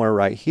somewhere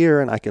right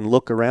here. And I can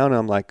look around and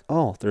I'm like,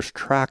 oh, there's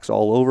tracks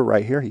all over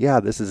right here.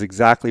 Yeah, this is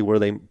exactly where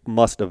they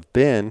must have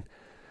been.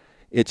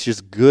 It's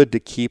just good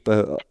to keep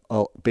a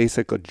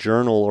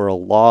journal or a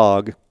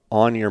log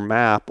on your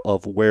map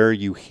of where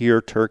you hear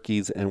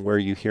turkeys and where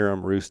you hear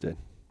them roosted.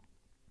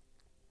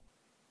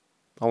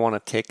 I want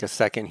to take a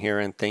second here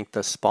and thank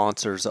the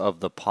sponsors of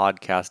the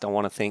podcast. I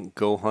want to thank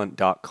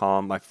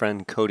GoHunt.com, my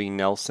friend Cody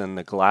Nelson,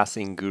 the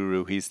glassing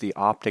guru. He's the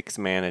optics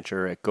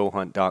manager at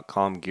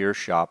GoHunt.com Gear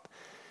Shop.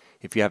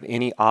 If you have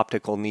any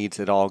optical needs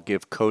at all,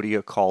 give Cody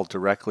a call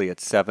directly at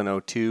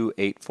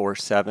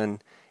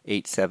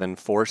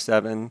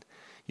 702-847-8747.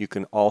 You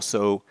can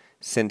also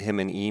send him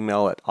an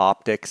email at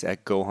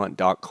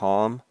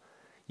optics@gohunt.com.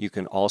 You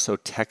can also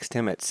text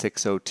him at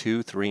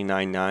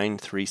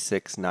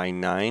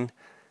 602-399-3699.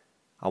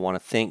 I want to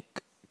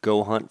thank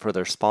Go Hunt for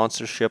their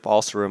sponsorship.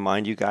 Also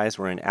remind you guys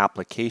we're in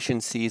application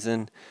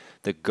season.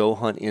 The Go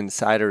Hunt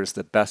Insider is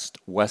the best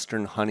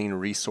Western hunting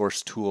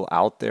resource tool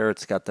out there.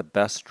 It's got the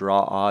best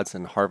draw odds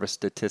and harvest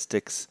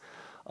statistics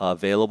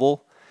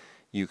available.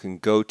 You can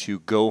go to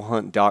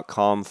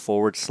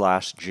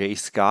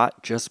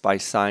gohunt.com/jscott. Just by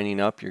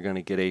signing up, you're going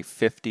to get a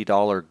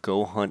 $50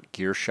 Go Hunt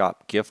Gear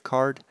Shop gift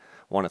card.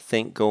 I want to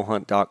thank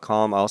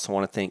gohunt.com. I also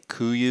want to thank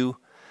KUIU.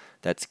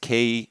 That's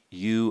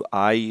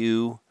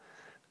KUIU.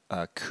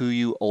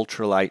 KUIU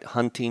Ultralight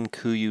Hunting,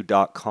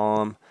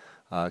 KUIU.com.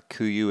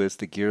 KUIU is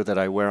the gear that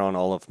I wear on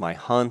all of my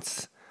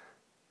hunts.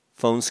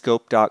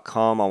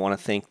 Phonescope.com, I want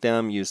to thank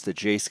them. Use the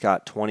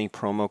JScott20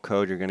 promo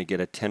code. You're going to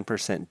get a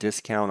 10%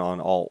 discount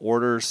on all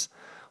orders.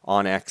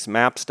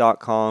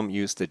 OnXMaps.com,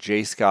 use the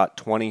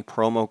JScott20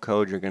 promo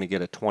code. You're going to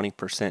get a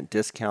 20%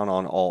 discount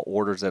on all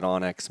orders at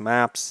OnX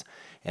Maps.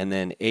 And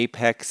then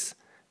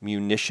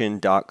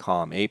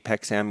ApexMunition.com.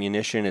 Apex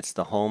Ammunition, it's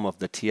the home of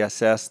the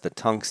TSS, the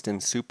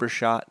Tungsten Super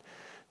Shot.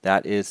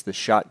 That is the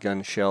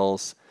shotgun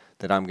shells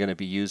that I'm going to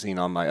be using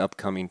on my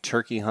upcoming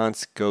turkey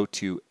hunts. Go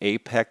to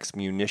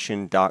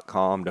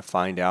apexmunition.com to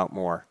find out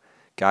more.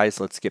 Guys,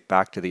 let's get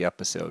back to the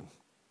episode.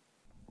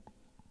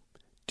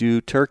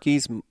 Do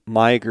turkeys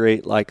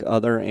migrate like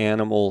other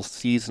animals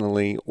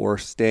seasonally or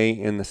stay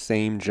in the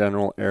same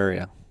general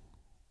area?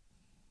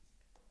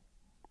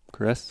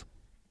 Chris?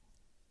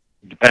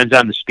 Depends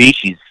on the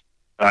species,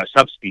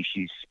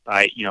 subspecies.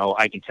 I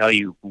can tell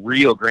you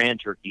Rio Grande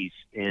turkeys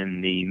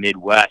in the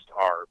Midwest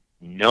are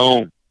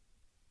known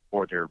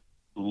for their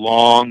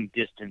long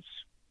distance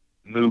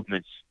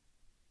movements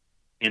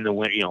in the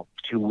winter,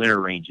 to winter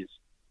ranges.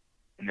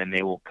 And then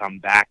they will come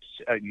back,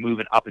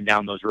 moving up and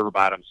down those river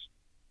bottoms.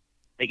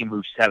 They can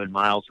move 7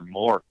 miles or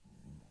more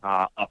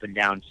up and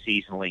down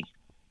seasonally,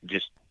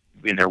 just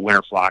in their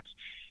winter flocks.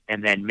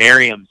 And then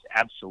Merriam's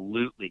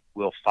absolutely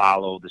will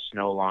follow the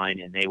snow line,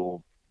 and they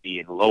will be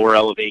in lower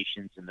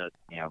elevations in the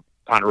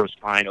ponderosa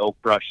pine, oak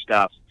brush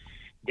stuff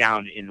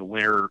down in the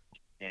winter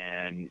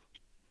and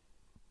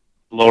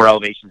lower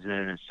elevations. And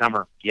then in the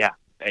summer,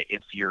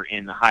 if you're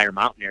in the higher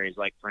mountain areas,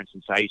 like for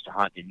instance, I used to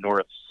hunt in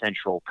north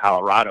central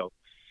Colorado,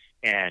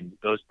 and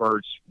those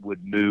birds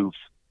would move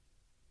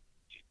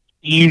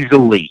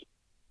easily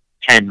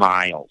 10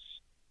 miles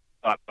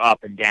up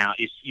and down.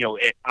 It's,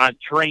 on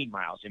terrain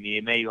miles. I mean,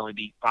 it may only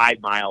be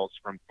 5 miles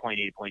from point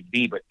A to point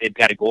B, but they've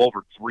got to go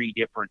over 3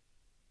 different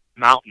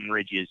mountain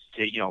ridges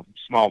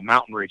small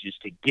mountain ridges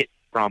to get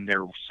from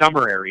their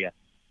summer area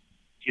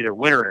to their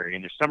winter area.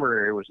 And their summer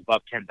area was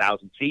above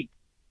 10,000 feet,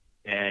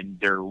 and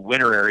their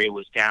winter area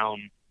was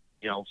down,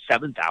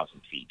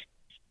 7,000 feet.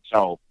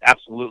 So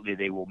absolutely,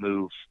 they will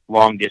move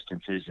long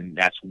distances, and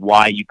that's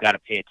why you've got to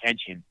pay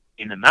attention.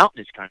 In the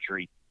mountainous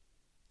country,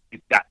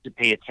 you've got to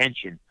pay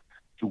attention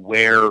to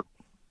where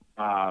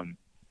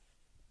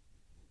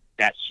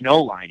that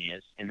snow line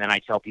is. And then I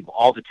tell people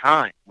all the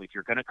time, if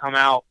you're going to come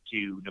out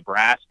to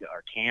Nebraska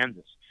or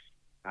Kansas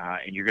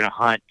and you're going to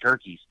hunt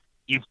turkeys,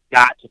 you've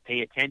got to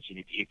pay attention.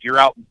 If you're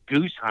out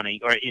goose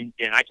hunting, and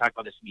I talk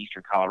about this in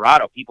eastern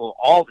Colorado, people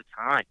all the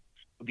time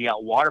would be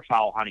out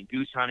waterfowl hunting,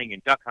 goose hunting,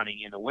 and duck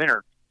hunting in the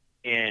winter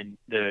in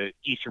the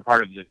eastern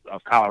part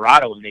of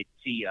Colorado, and they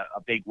see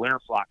a big winter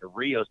flock of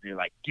Rios, and they're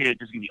like, dude,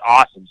 this is going to be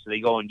awesome. So they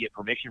go and get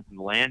permission from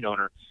the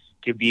landowner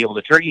to be able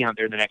to turkey hunt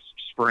there the next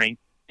spring.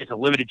 It's a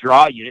limited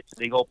draw unit, so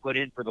they go put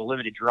in for the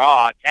limited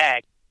draw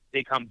tag.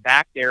 They come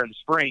back there in the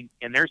spring,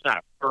 and there's not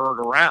a bird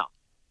around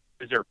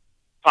because they're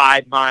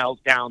 5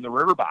 miles down the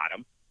river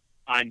bottom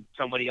on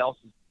somebody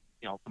else's,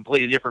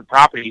 completely different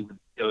property with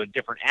a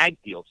different ag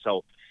field.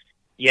 So,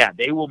 yeah,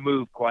 they will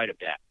move quite a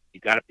bit.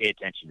 You've got to pay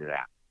attention to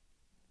that.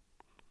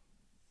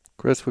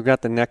 Chris, we've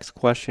got the next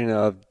question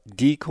of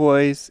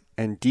decoys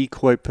and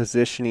decoy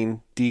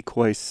positioning,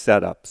 decoy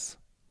setups.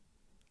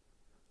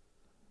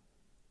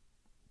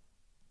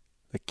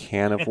 The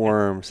can of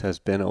worms has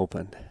been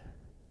opened.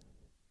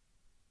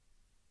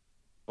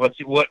 What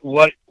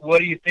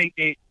do you think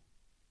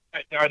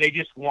are they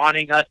just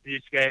wanting us to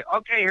just go,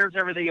 okay, here's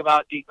everything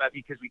about decoy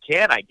because we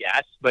can, I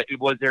guess, but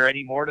was there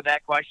any more to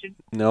that question?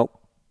 Nope.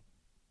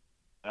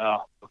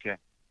 Oh, okay.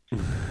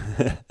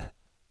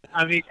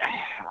 I mean,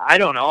 I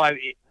don't know.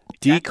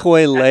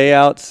 Decoy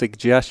layout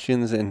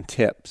suggestions and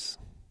tips.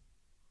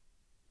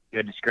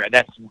 Goodness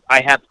gracious.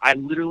 I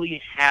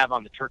literally have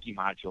on the turkey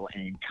module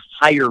an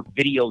entire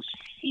video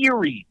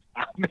series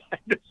on that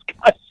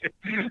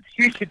discussion.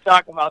 You could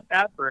talk about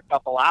that for a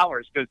couple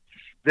hours because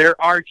there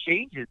are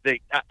changes.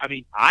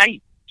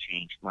 I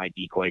changed my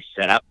decoy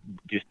setup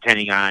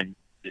depending on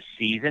the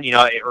season.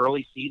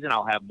 Early season,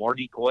 I'll have more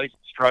decoys,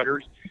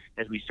 strutters.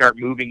 As we start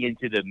moving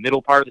into the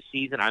middle part of the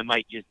season, I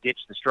might just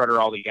ditch the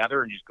strutter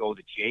altogether and just go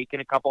with Jake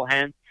and a couple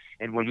hens.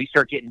 And when we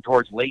start getting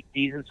towards late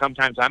season,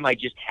 sometimes I might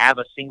just have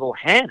a single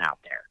hen out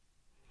there.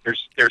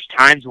 There's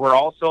times where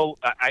also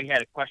I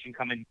had a question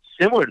come in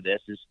similar to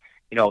this. Is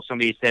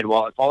somebody said,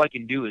 well, if all I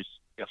can do is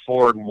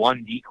afford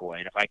one decoy,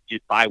 and if I could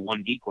just buy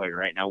one decoy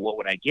right now, what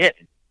would I get?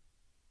 And,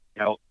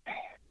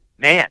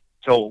 man,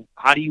 so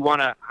how do you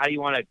want to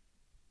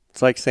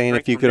It's like saying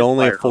drink if you from could this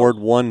only fire afford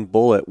hose? one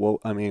bullet, well,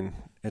 I mean,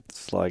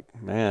 it's like,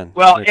 man,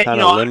 Well, you're you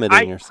kind of know,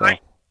 limiting yourself.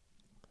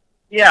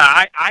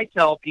 I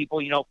tell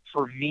people,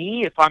 for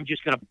me, if I'm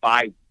just going to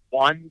buy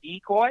one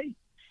decoy,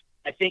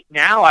 I think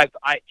now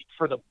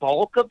for the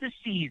bulk of the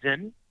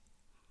season,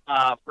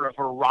 for a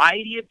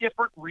variety of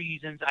different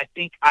reasons, I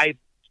think I've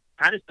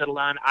kind of settled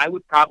on I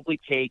would probably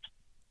take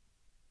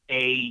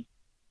me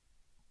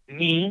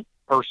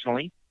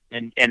personally,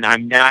 and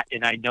I'm not,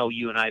 and I know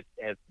you and I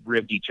have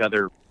ribbed each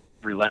other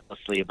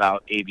relentlessly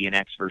about Avian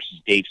X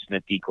versus Dave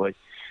Smith decoys.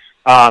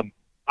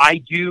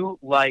 I do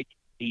like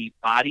the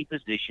body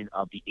position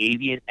of the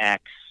Avian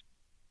X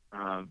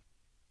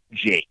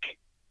Jake.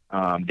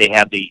 They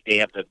have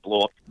the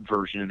blow up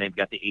version, and they've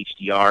got the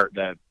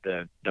HDR,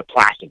 the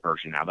plastic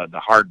version now, the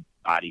hard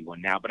body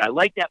one now. But I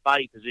like that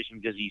body position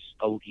because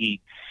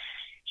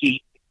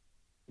he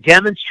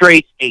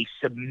demonstrates a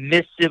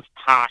submissive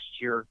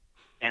posture,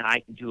 and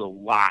I can do a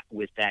lot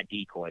with that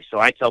decoy. So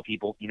I tell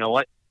people, you know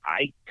what?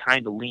 I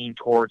kind of lean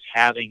towards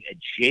having a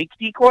Jake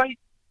decoy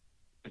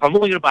if I'm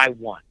only going to buy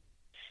one,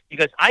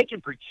 because I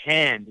can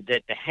pretend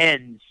that the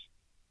hens,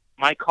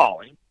 my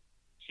calling,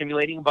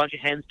 simulating a bunch of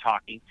hens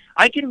talking,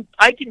 I can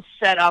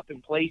set up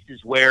in places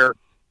where,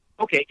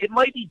 okay, it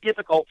might be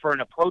difficult for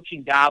an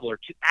approaching gobbler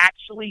to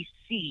actually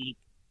see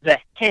the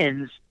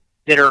hens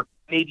that are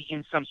maybe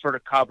in some sort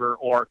of cover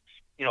or,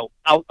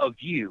 out of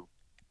view.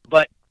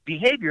 But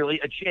behaviorally,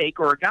 a Jake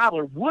or a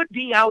gobbler would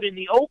be out in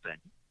the open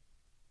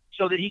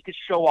so that he could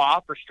show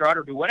off or strut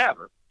or do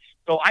whatever.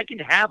 So I can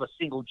have a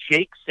single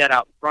Jake set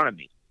out in front of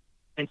me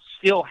and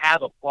still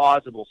have a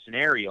plausible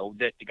scenario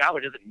that the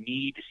gobbler doesn't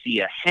need to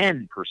see a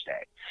hen per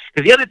se.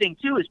 Because the other thing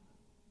too is,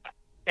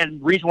 and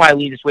the reason why I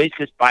lean this way is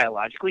because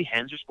biologically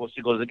hens are supposed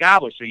to go to the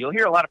gobbler. So you'll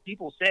hear a lot of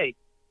people say,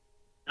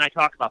 and I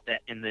talk about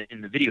that in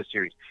the video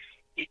series,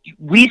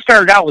 we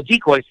started out with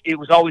decoys. It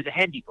was always a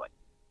hen decoy.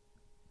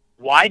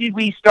 Why did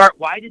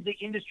the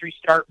industry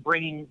start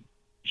bringing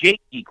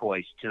Jake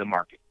decoys to the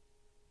market?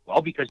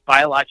 Well, because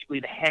biologically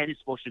the hen is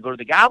supposed to go to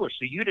the gobbler.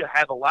 So you'd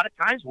have a lot of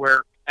times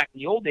where, back in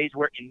the old days,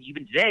 and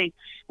even today,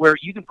 where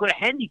you can put a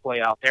hen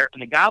decoy out there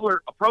and the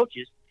gobbler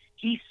approaches,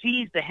 he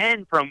sees the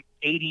hen from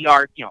 80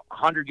 yards,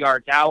 100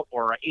 yards out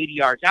or 80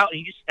 yards out, and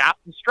he just stops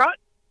and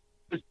struts.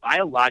 Because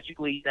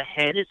biologically the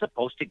hen is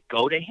supposed to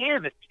go to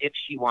him if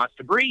she wants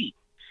to breed.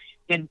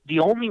 And the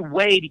only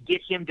way to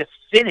get him to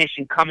finish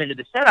and come into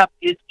the setup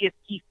is if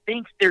he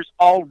thinks there's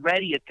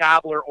already a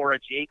gobbler or a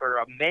Jake or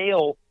a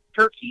male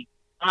turkey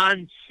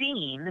on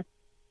scene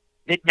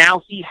that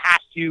now he has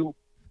to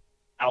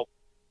out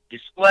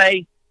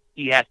display.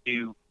 He has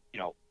to,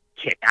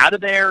 kick out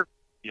of there,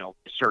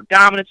 assert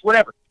dominance,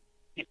 whatever.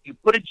 If you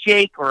put a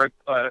Jake or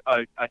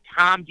a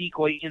Tom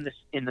decoy in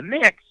the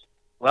mix,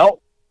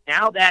 well,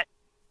 now that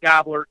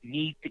gobbler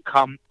needs to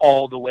come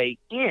all the way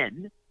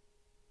in.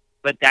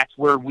 But that's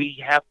where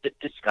we have the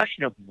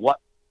discussion of what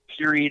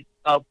period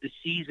of the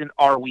season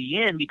are we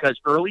in, because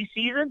early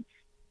season,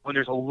 when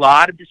there's a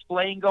lot of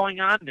displaying going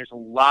on, and there's a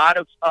lot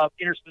of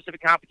interspecific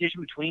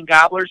competition between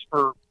gobblers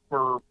for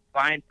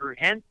vying for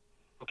hens,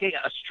 okay,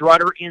 a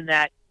strutter in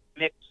that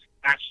mix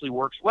actually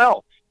works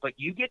well. But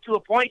you get to a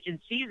point in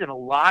season, a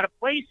lot of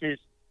places,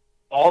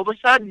 all of a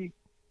sudden,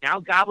 now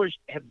gobblers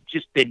have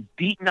just been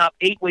beaten up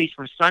 8 ways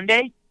from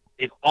Sunday.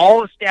 They've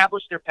all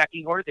established their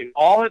pecking order. They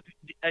all have,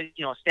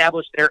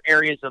 established their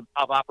areas of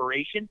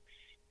operation.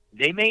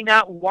 They may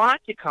not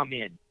want to come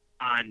in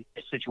on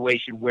a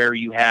situation where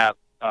you have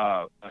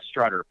a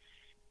strutter.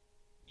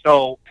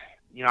 So,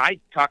 I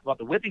talk about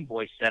the Whipping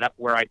Boy setup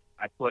where I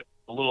put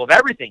a little of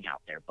everything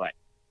out there. But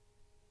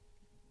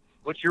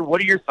what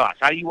are your thoughts?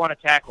 How do you want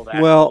to tackle that?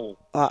 Well,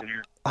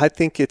 I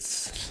think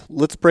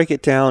let's break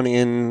it down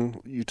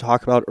you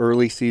talk about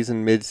early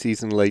season,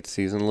 mid-season, late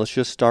season. Let's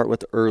just start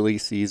with early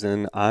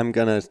season. I'm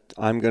going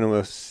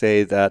to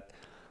say that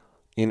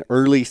in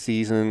early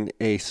season,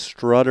 a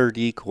strutter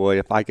decoy,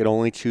 if I could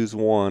only choose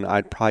one,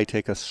 I'd probably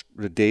take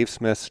the Dave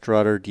Smith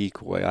strutter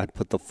decoy. I'd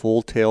put the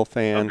full tail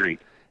fan. Agreed.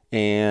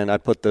 And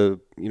I'd put the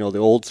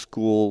old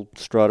school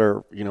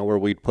strutter, where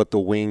we'd put the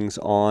wings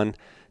on.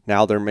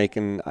 Now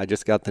I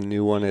just got the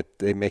new one.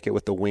 They make it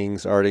with the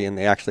wings already, and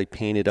they actually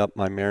painted up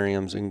my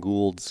Merriam's and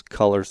Gould's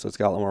color, so it's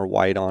got a little more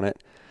white on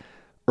it.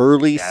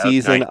 Early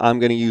season, nice. I'm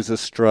going to use a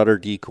strutter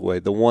decoy.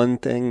 The one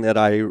thing that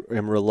I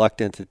am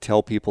reluctant to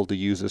tell people to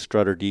use a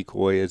strutter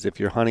decoy is if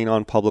you're hunting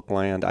on public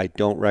land, I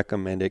don't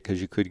recommend it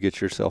because you could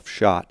get yourself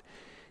shot.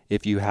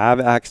 If you have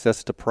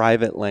access to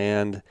private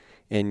land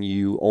and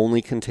you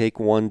only can take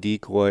one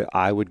decoy,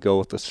 I would go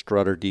with a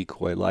strutter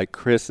decoy. Like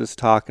Chris is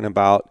talking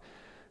about,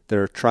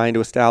 they're trying to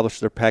establish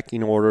their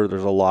pecking order.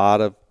 There's a lot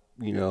of,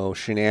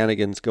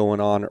 shenanigans going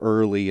on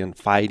early and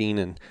fighting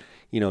and,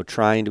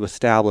 trying to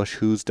establish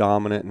who's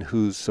dominant and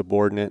who's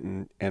subordinate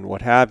and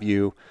what have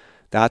you.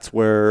 That's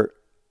where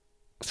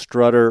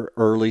strutter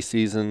early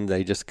season,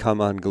 they just come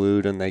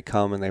unglued and they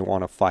come and they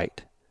want to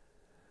fight.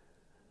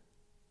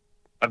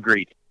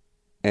 Agreed.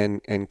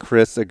 And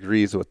Chris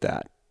agrees with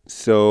that.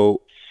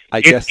 So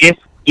I guess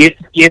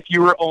If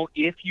you're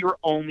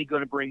only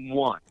going to bring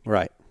one,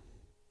 Right.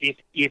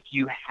 if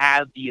you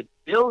have the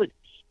ability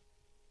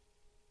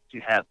to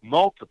have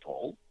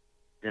multiple,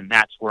 then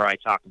that's where I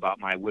talk about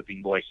my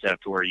whipping boy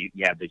setup, to where you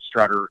have the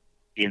strutter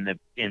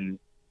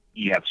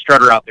you have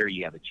strutter out there,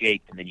 you have a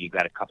Jake, and then you've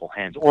got a couple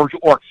hens. Or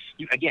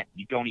you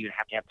don't even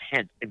have to have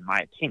hens, in my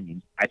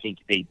opinion. I think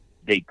they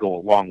go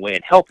a long way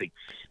in helping.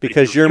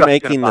 Because you're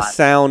making the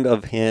sound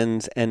of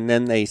hens, and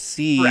then they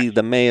see Correct.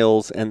 the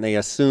males, and they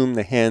assume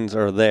the hens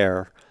are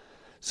there.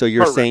 So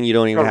you're Correct. saying you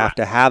don't even have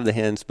to have the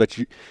hens, but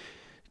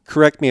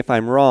correct me if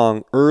I'm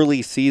wrong,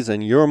 early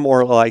season, you're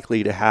more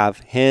likely to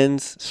have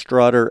hens,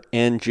 strutter,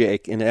 and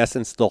Jake. In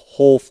essence, the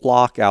whole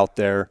flock out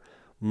there.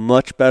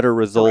 Much better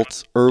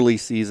results early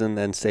season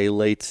than, say,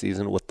 late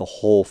season with the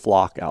whole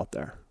flock out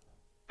there.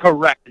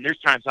 Correct. And there's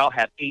times I'll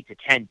have 8 to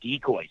 10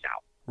 decoys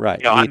out.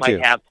 Right. I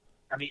might have,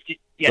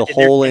 the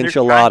whole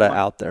enchilada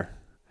out there.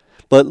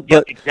 But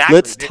exactly.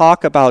 Let's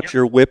talk about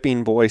your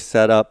whipping boy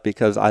setup,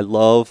 because I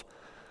love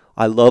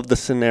the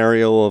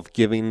scenario of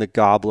giving the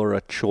gobbler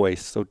a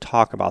choice. So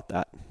talk about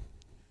that.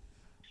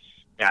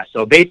 Yeah.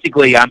 So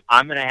basically,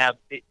 I'm going to have.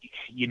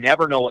 You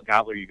never know what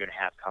gobbler you're going to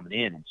have coming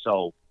in, and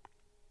so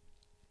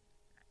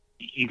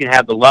you can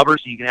have the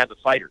lovers, you can have the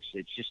fighters.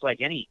 It's just like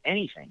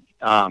anything.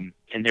 And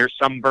there's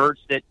some birds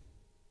that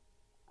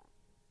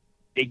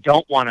they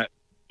don't want to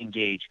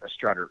engage a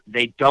strutter.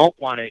 They don't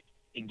want to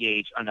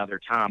engage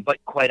another tom.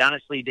 But quite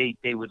honestly,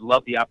 they would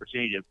love the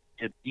opportunity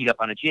to beat up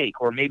on a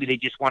Jake, or maybe they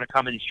just want to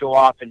come in and show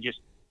off and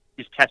just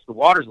test the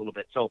waters a little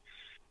bit. So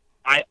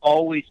I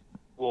always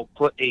will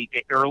put a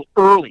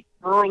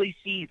early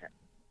season,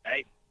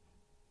 right?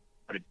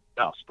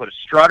 Put a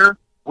strutter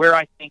where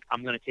I think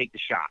I'm going to take the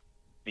shot.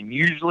 And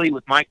usually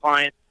with my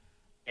clients,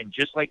 and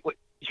just like what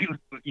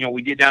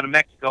we did down in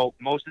Mexico,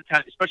 most of the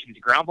time, especially with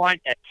the ground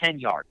blind, at 10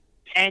 yards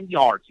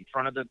in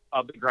front of the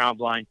ground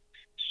blind,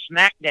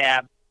 smack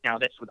dab. Now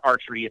that's with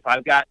archery. If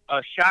I've got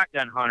a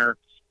shotgun hunter,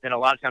 then a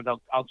lot of times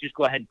I'll just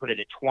go ahead and put it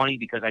at 20,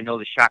 because I know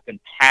the shotgun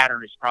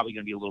pattern is probably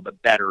going to be a little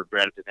bit better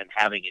rather than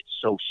having it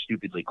so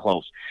stupidly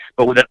close.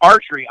 But with an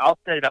archery, I'll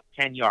set it up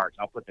 10 yards.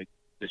 I'll put the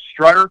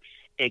strutter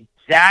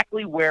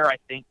exactly where I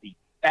think the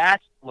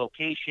best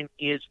location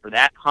is for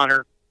that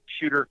hunter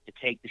shooter to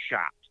take the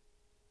shot.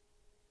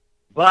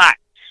 But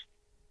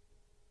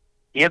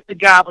if the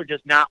gobbler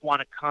does not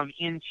want to come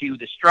into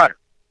the strutter,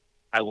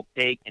 I will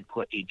take and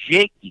put a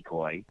Jake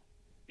decoy,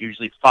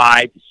 usually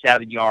 5 to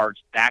 7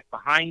 yards back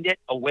behind it,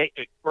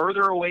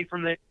 further away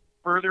from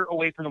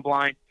the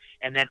blind,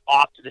 and then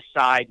off to the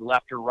side,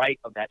 left or right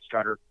of that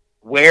strutter,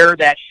 where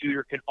that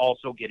shooter can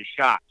also get a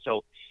shot.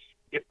 So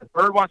if the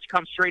bird wants to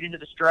come straight into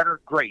the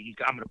strutter, great.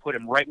 I'm going to put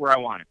him right where I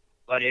want him.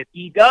 But if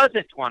he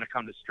doesn't want to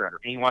come to the strutter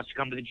and he wants to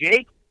come to the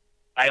Jake,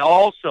 I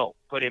also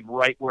put him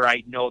right where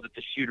I know that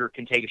the shooter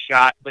can take a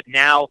shot. But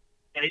now,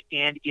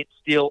 and it's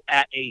still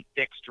at a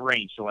fixed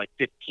range, so like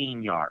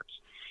 15 yards.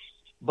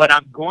 But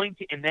I'm going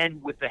to, and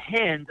then with the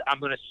hens, I'm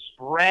going to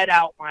spread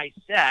out my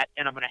set,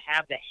 and I'm going to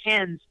have the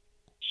hens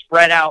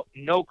spread out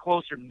no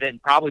closer than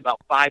probably about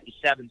 5 to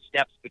 7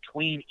 steps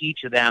between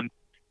each of them.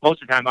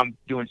 Most of the time, I'm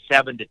doing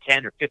 7 to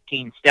 10 or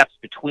 15 steps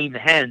between the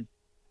hens.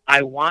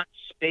 I want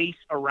space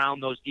around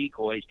those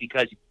decoys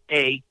because,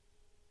 A,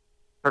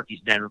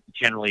 turkeys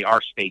generally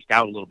are spaced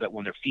out a little bit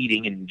when they're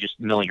feeding and just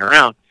milling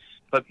around.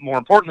 But more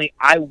importantly,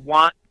 I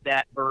want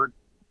that bird,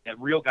 that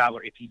real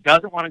gobbler, if he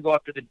doesn't want to go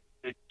after the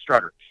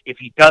strutter, if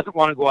he doesn't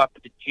want to go after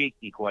the Jake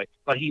decoy,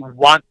 but he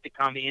wants to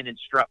come in and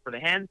strut for the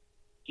hens,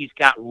 he's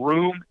got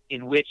room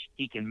in which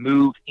he can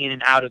move in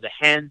and out of the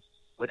hens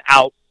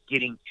without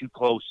getting too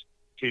close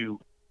to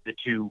the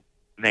two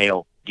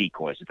male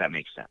decoys, if that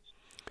makes sense.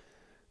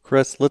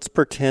 Chris, let's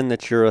pretend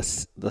that you're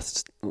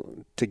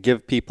to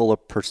give people a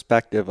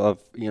perspective of,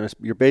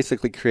 you're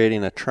basically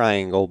creating a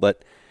triangle,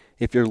 but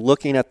if you're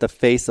looking at the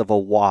face of a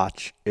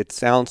watch, it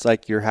sounds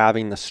like you're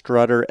having the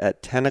strutter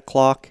at 10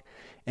 o'clock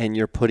and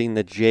you're putting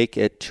the Jake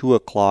at 2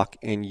 o'clock,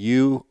 and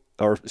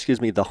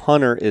the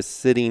hunter is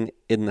sitting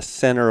in the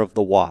center of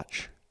the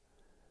watch.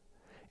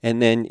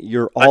 And then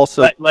you're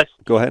also...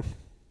 Go ahead.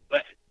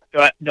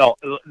 No,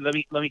 let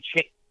me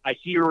change. I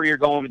see where you're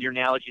going with your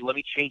analogy. Let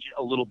me change it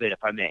a little bit,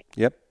 if I may.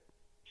 Yep.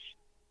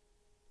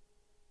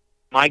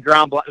 My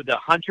the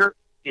hunter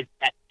is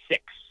at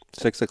 6.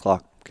 6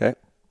 o'clock. Okay.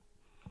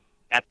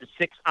 At the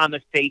 6 on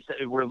the face,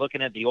 we're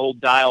looking at the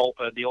old dial,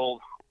 the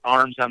old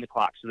arms on the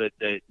clock. So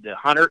the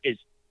hunter is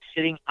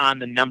sitting on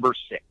the number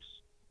 6.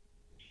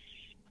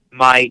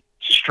 My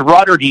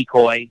strutter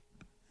decoy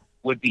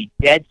would be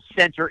dead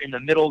center in the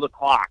middle of the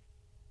clock,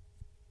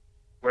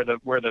 where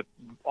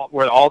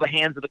all the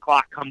hands of the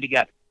clock come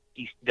together.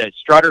 The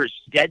strutter is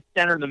dead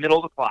center in the middle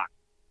of the clock.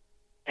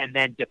 And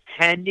then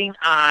depending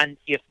on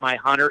if my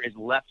hunter is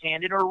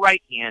left-handed or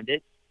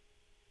right-handed,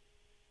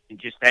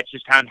 and that's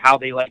just on how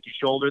they like to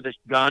shoulder this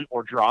gun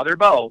or draw their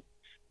bow,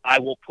 I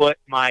will put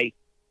my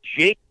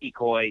Jake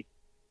decoy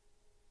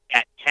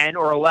at 10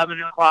 or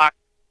 11 o'clock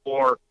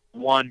or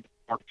 1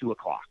 or 2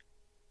 o'clock.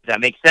 Does that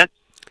make sense?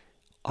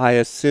 I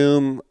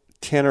assume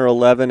 10 or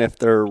 11 if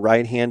they're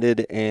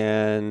right-handed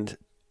and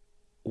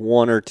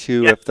one or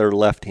two Yes. if they're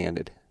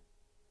left-handed.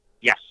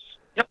 Yes.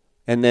 Yep.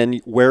 And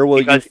then where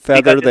will you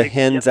feather the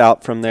hens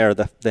out from there?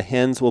 The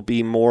hens will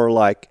be more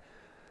like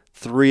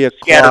 3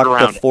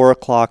 o'clock to 4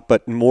 o'clock,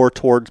 but more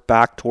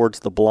back towards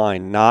the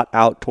blind, not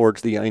out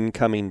towards the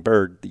incoming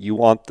bird. You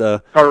want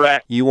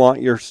correct. You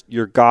want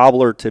your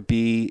gobbler to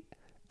be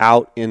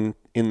out in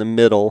the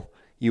middle.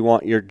 You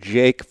want your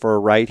Jake for a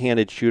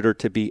right-handed shooter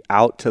to be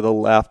out to the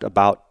left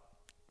about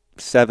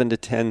 7 to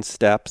 10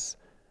 steps.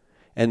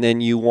 And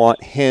then you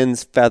want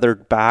hens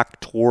feathered back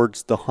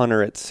towards the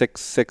hunter at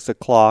 6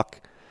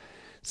 o'clock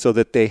so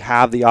that they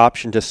have the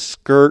option to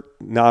skirt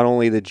not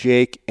only the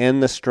Jake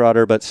and the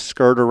strutter, but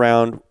skirt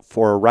around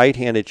for a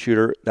right-handed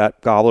shooter. That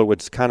gobbler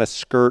would kind of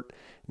skirt,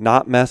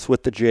 not mess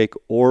with the Jake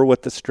or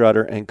with the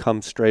strutter, and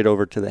come straight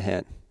over to the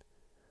hen.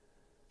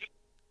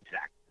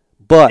 Exactly.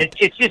 But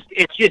it's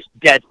just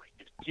deadly.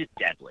 It's just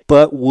deadly.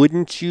 But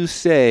wouldn't you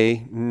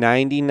say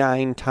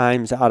 99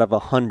 times out of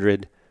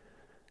 100,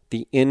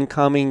 the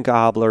incoming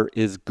gobbler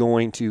is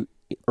going to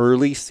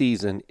early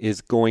season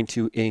is going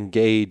to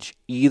engage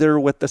either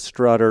with the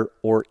strutter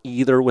or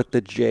either with the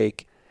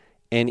Jake,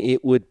 and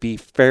it would be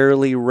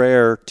fairly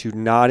rare to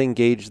not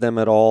engage them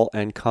at all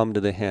and come to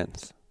the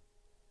hens.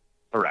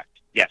 Correct.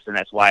 Yes, and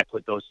that's why I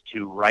put those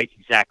two right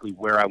exactly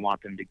where I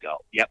want them to go.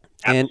 Yep,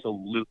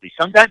 absolutely.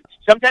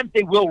 Sometimes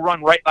they will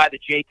run right by the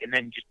Jake and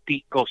then just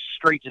go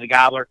straight to the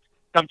gobbler.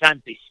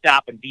 Sometimes they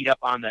stop and beat up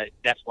on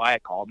that's why I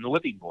call them the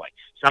whipping boy.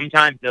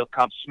 Sometimes they'll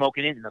come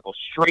smoking in and they'll go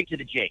straight to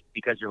the Jake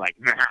because they're like,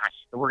 nah,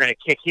 we're going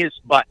to kick his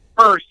butt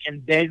first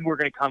and then we're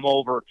going to come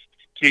over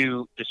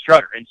to the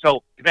strutter. And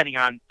so depending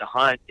on the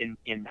hunt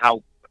and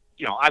how,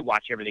 I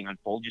watch everything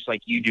unfold just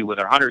like you do with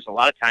our hunters. A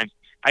lot of times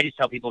I just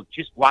tell people,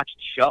 just watch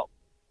the show.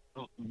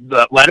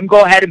 Let them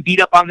go ahead and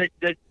beat up on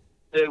the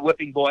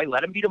whipping boy.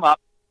 Let them beat him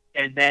up.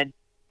 And then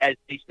as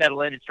they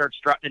settle in and start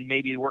strutting and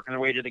maybe working their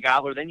way to the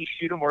gobbler, then you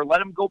shoot them, or let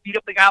them go beat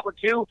up the gobbler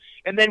too.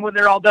 And then when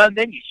they're all done,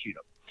 then you shoot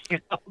them.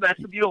 That's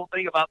the beautiful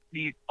thing about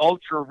these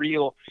ultra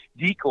real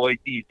decoys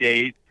these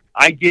days.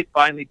 I did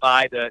finally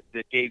buy the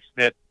Dave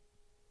Smith.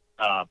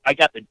 I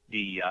got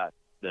the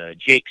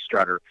Jake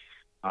strutter.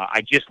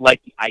 I just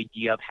like the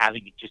idea of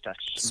having just a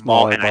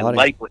small, and I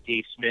like what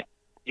Dave Smith.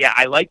 Yeah,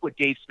 I like what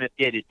Dave Smith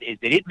did. Is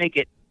they didn't make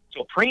it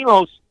so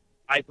Primos.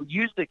 I've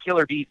used the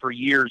Killer B for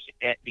years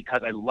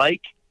because I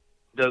like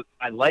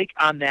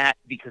on that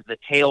because the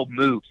tail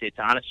moves. It's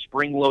on a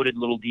spring-loaded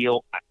little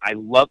deal. I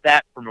love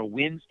that from a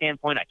wind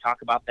standpoint. I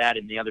talk about that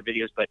in the other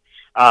videos, but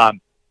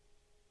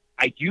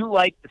I do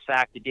like the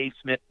fact that Dave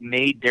Smith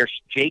made their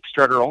Jake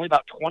strutter only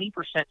about 20%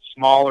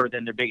 smaller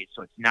than their biggest.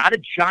 So it's not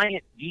a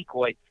giant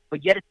decoy,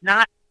 but yet it's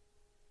not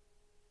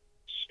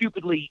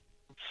stupidly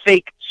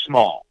fake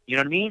small. You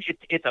know what I mean?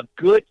 It's a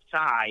good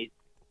size.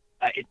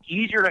 It's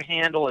easier to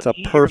handle. It's a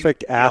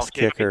perfect ass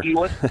kicker.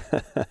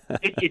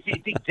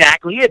 It's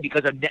exactly it,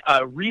 because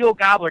a real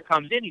gobbler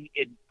comes in,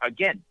 and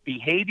again,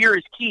 behavior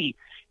is key.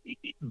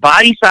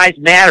 Body size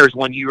matters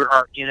when you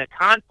are in a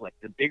conflict.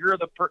 The bigger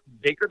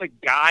the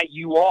guy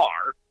you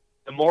are,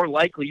 the more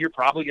likely you're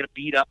probably going to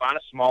beat up on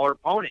a smaller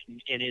opponent.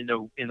 And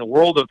in the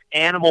world of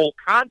animal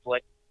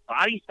conflict,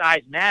 body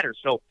size matters.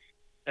 So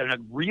when a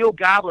real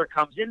gobbler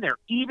comes in there,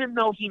 even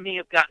though he may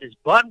have gotten his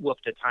butt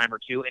whooped a time or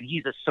two, and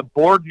he's a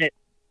subordinate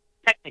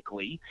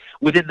technically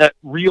within the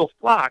real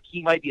flock,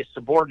 he might be a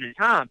subordinate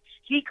tom.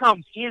 He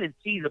comes in and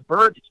sees a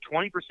bird that's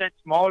 20%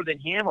 smaller than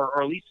him,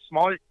 or at least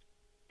smaller.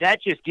 That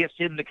just gives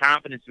him the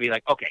confidence to be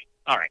like, okay,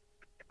 all right,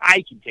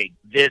 I can take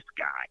this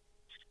guy.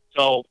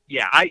 So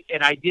yeah, I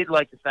did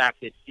like the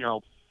fact that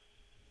you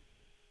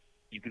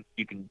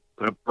can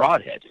put a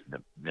broadhead in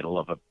the middle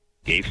of a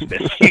Dave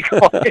Smith. You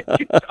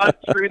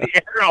unscrew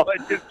the arrow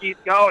and just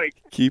keep going.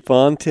 Keep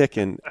on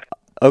ticking.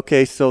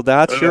 Okay, so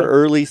that's your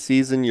early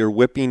season, your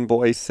whipping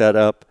boy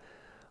setup,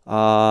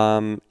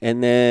 and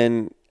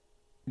then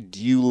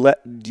do you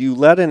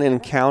let an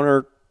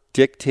encounter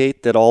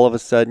dictate that all of a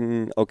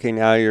sudden, okay,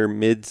 now you're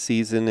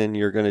mid-season and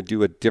you're going to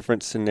do a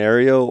different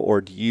scenario,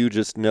 or do you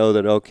just know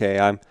that,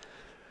 okay, I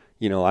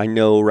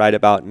know right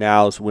about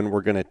now is when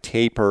we're going to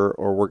taper,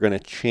 or we're going to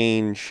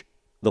change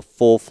the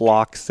full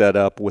flock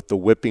setup with the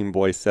whipping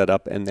boy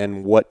setup, and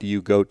then what do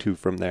you go to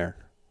from there?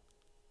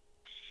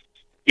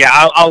 Yeah,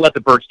 I'll let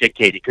the birds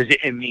dictate it, because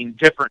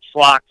different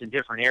flocks in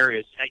different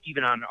areas,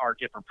 even on our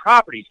different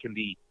properties, can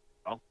be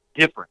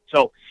different.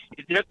 So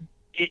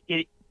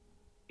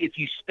if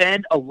you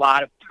spend a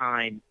lot of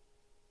time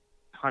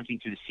hunting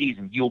through the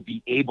season, you'll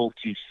be able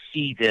to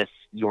see this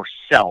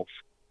yourself.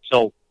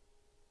 So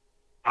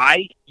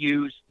I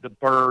use the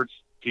birds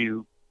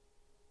to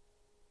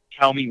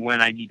tell me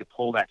when I need to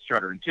pull that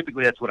strutter, and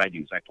typically that's what I do.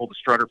 Is I pull the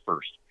strutter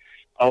first.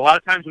 A lot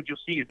of times what you'll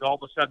see is all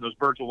of a sudden those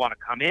birds will want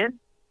to come in,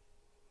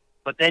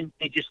 but then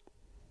they just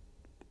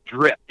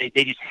drip. They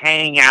just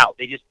hang out.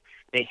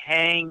 They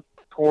hang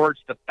towards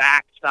the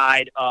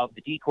backside of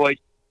the decoys,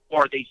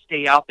 or they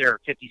stay out there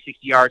 50,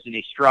 60 yards and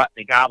they strut,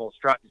 and they gobble,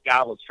 strut, and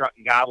gobble, strut,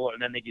 and gobble,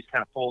 and then they just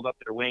kind of fold up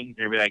their wings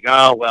and they'll be like,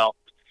 oh, well,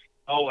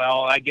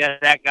 I guess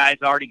that guy's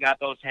already got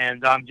those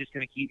hens. I'm just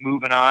going to keep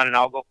moving on and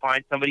I'll go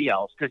find somebody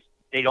else, because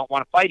they don't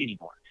want to fight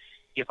anymore.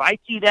 If I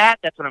see that,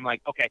 that's when I'm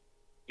like, okay,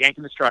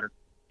 yanking the strutter.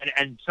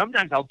 And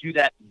sometimes I'll do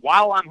that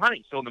while I'm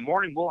hunting. So in the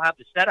morning, we'll have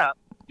the setup,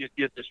 get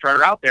the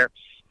strutter out there.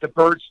 The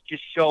birds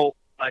just show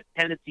a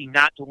tendency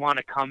not to want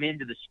to come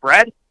into the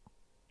spread.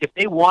 If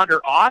they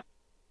wander off,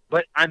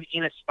 but I'm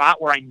in a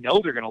spot where I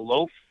know they're going to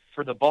loaf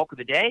for the bulk of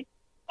the day,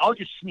 I'll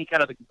just sneak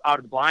out of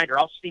the blind, or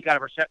I'll sneak out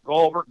of our set, go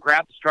over,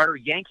 grab the strutter,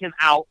 yank him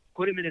out,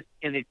 put him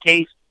in his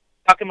case,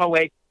 tuck him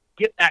away,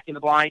 get back in the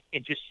blind,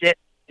 and just sit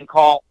and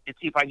call and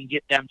see if I can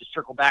get them to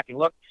circle back and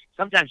look.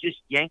 Sometimes just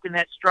yanking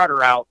that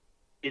strutter out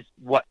is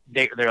what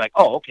they're like,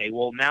 oh, okay,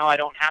 well, now I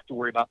don't have to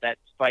worry about that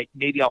fight.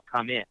 Maybe I'll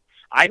come in.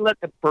 I let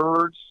the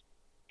birds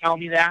tell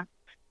me that,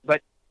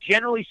 but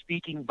generally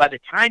speaking, by the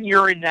time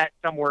you're in that,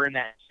 somewhere in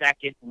that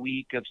second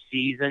week of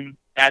season,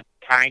 that's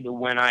kind of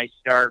when I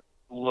start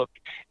look.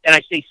 And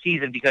I say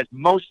season because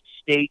most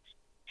states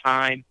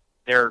time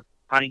their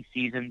hunting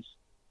seasons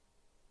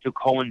to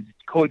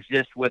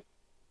coexist with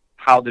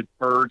how the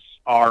birds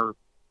are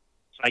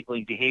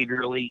cycling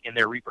behaviorally in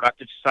their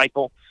reproductive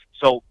cycle.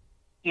 So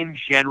in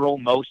general,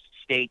 most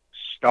states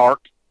start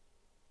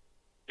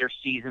their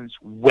seasons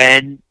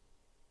when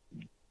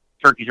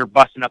turkeys are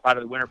busting up out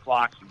of the winter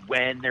flocks,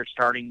 when they're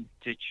starting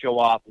to show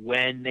off,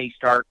 when they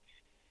start,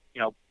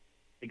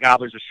 the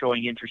gobblers are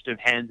showing interest of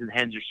hens, and the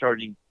hens are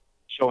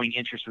showing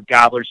interest with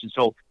gobblers. And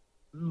so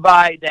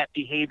by that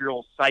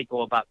behavioral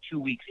cycle, about 2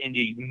 weeks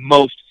into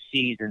most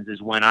seasons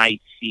is when I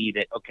see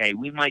that, okay,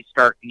 we might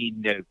start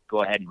needing to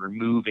go ahead and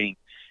removing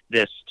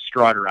this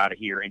strutter out of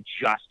here and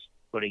just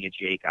putting a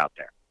jake out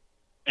there.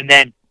 And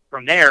then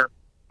from there,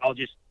 I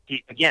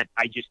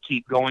just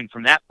keep going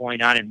from that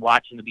point on and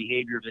watching the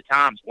behavior of the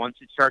toms. Once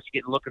it starts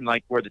looking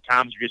like where the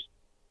toms are just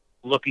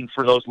looking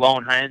for those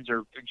lone hens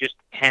or just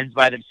hens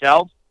by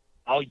themselves,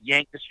 I'll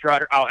yank the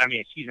strutter. I'll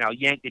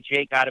yank the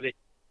jake out of it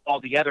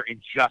altogether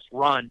and just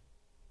run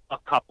a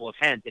couple of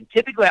hens. And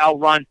typically I'll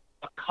run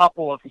a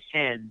couple of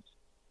hens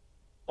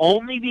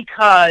only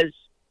because,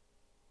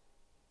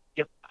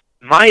 if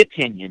my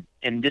opinion,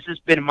 and this has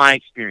been my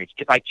experience,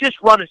 if I just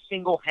run a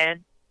single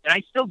hen, and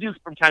I still do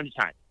from time to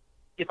time,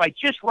 if I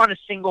just run a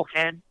single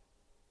hen,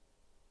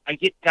 I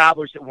get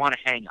gobblers that want to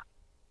hang up.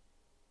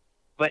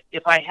 But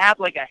if I have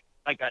like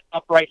an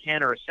upright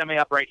hen or a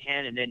semi-upright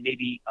hen and then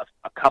maybe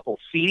a couple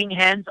feeding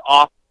hens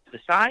off to the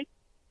side,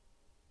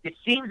 it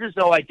seems as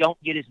though I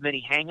don't get as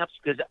many hang-ups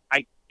because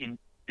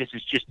this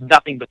is just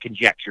nothing but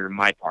conjecture on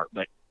my part,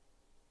 but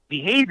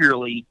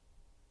behaviorally,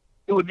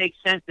 it would make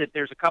sense that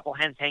there's a couple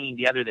hens hanging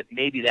together that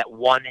maybe that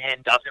one hen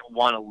doesn't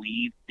want to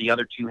leave the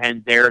other two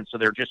hens there, and so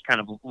they're just kind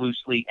of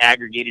loosely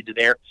aggregated to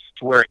there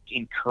to where it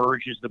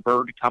encourages the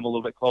bird to come a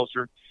little bit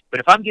closer. But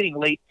if I'm getting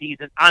late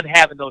season, I'm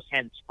having those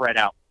hens spread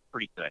out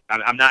pretty good.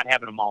 I'm not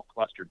having them all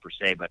clustered per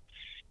se, but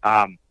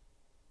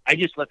I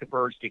just let the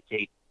birds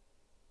dictate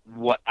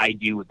what I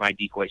do with my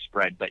decoy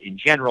spread. But in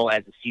general,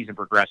 as the season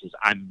progresses,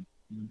 I'm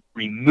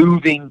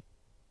removing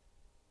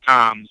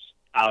toms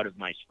out of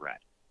my spread.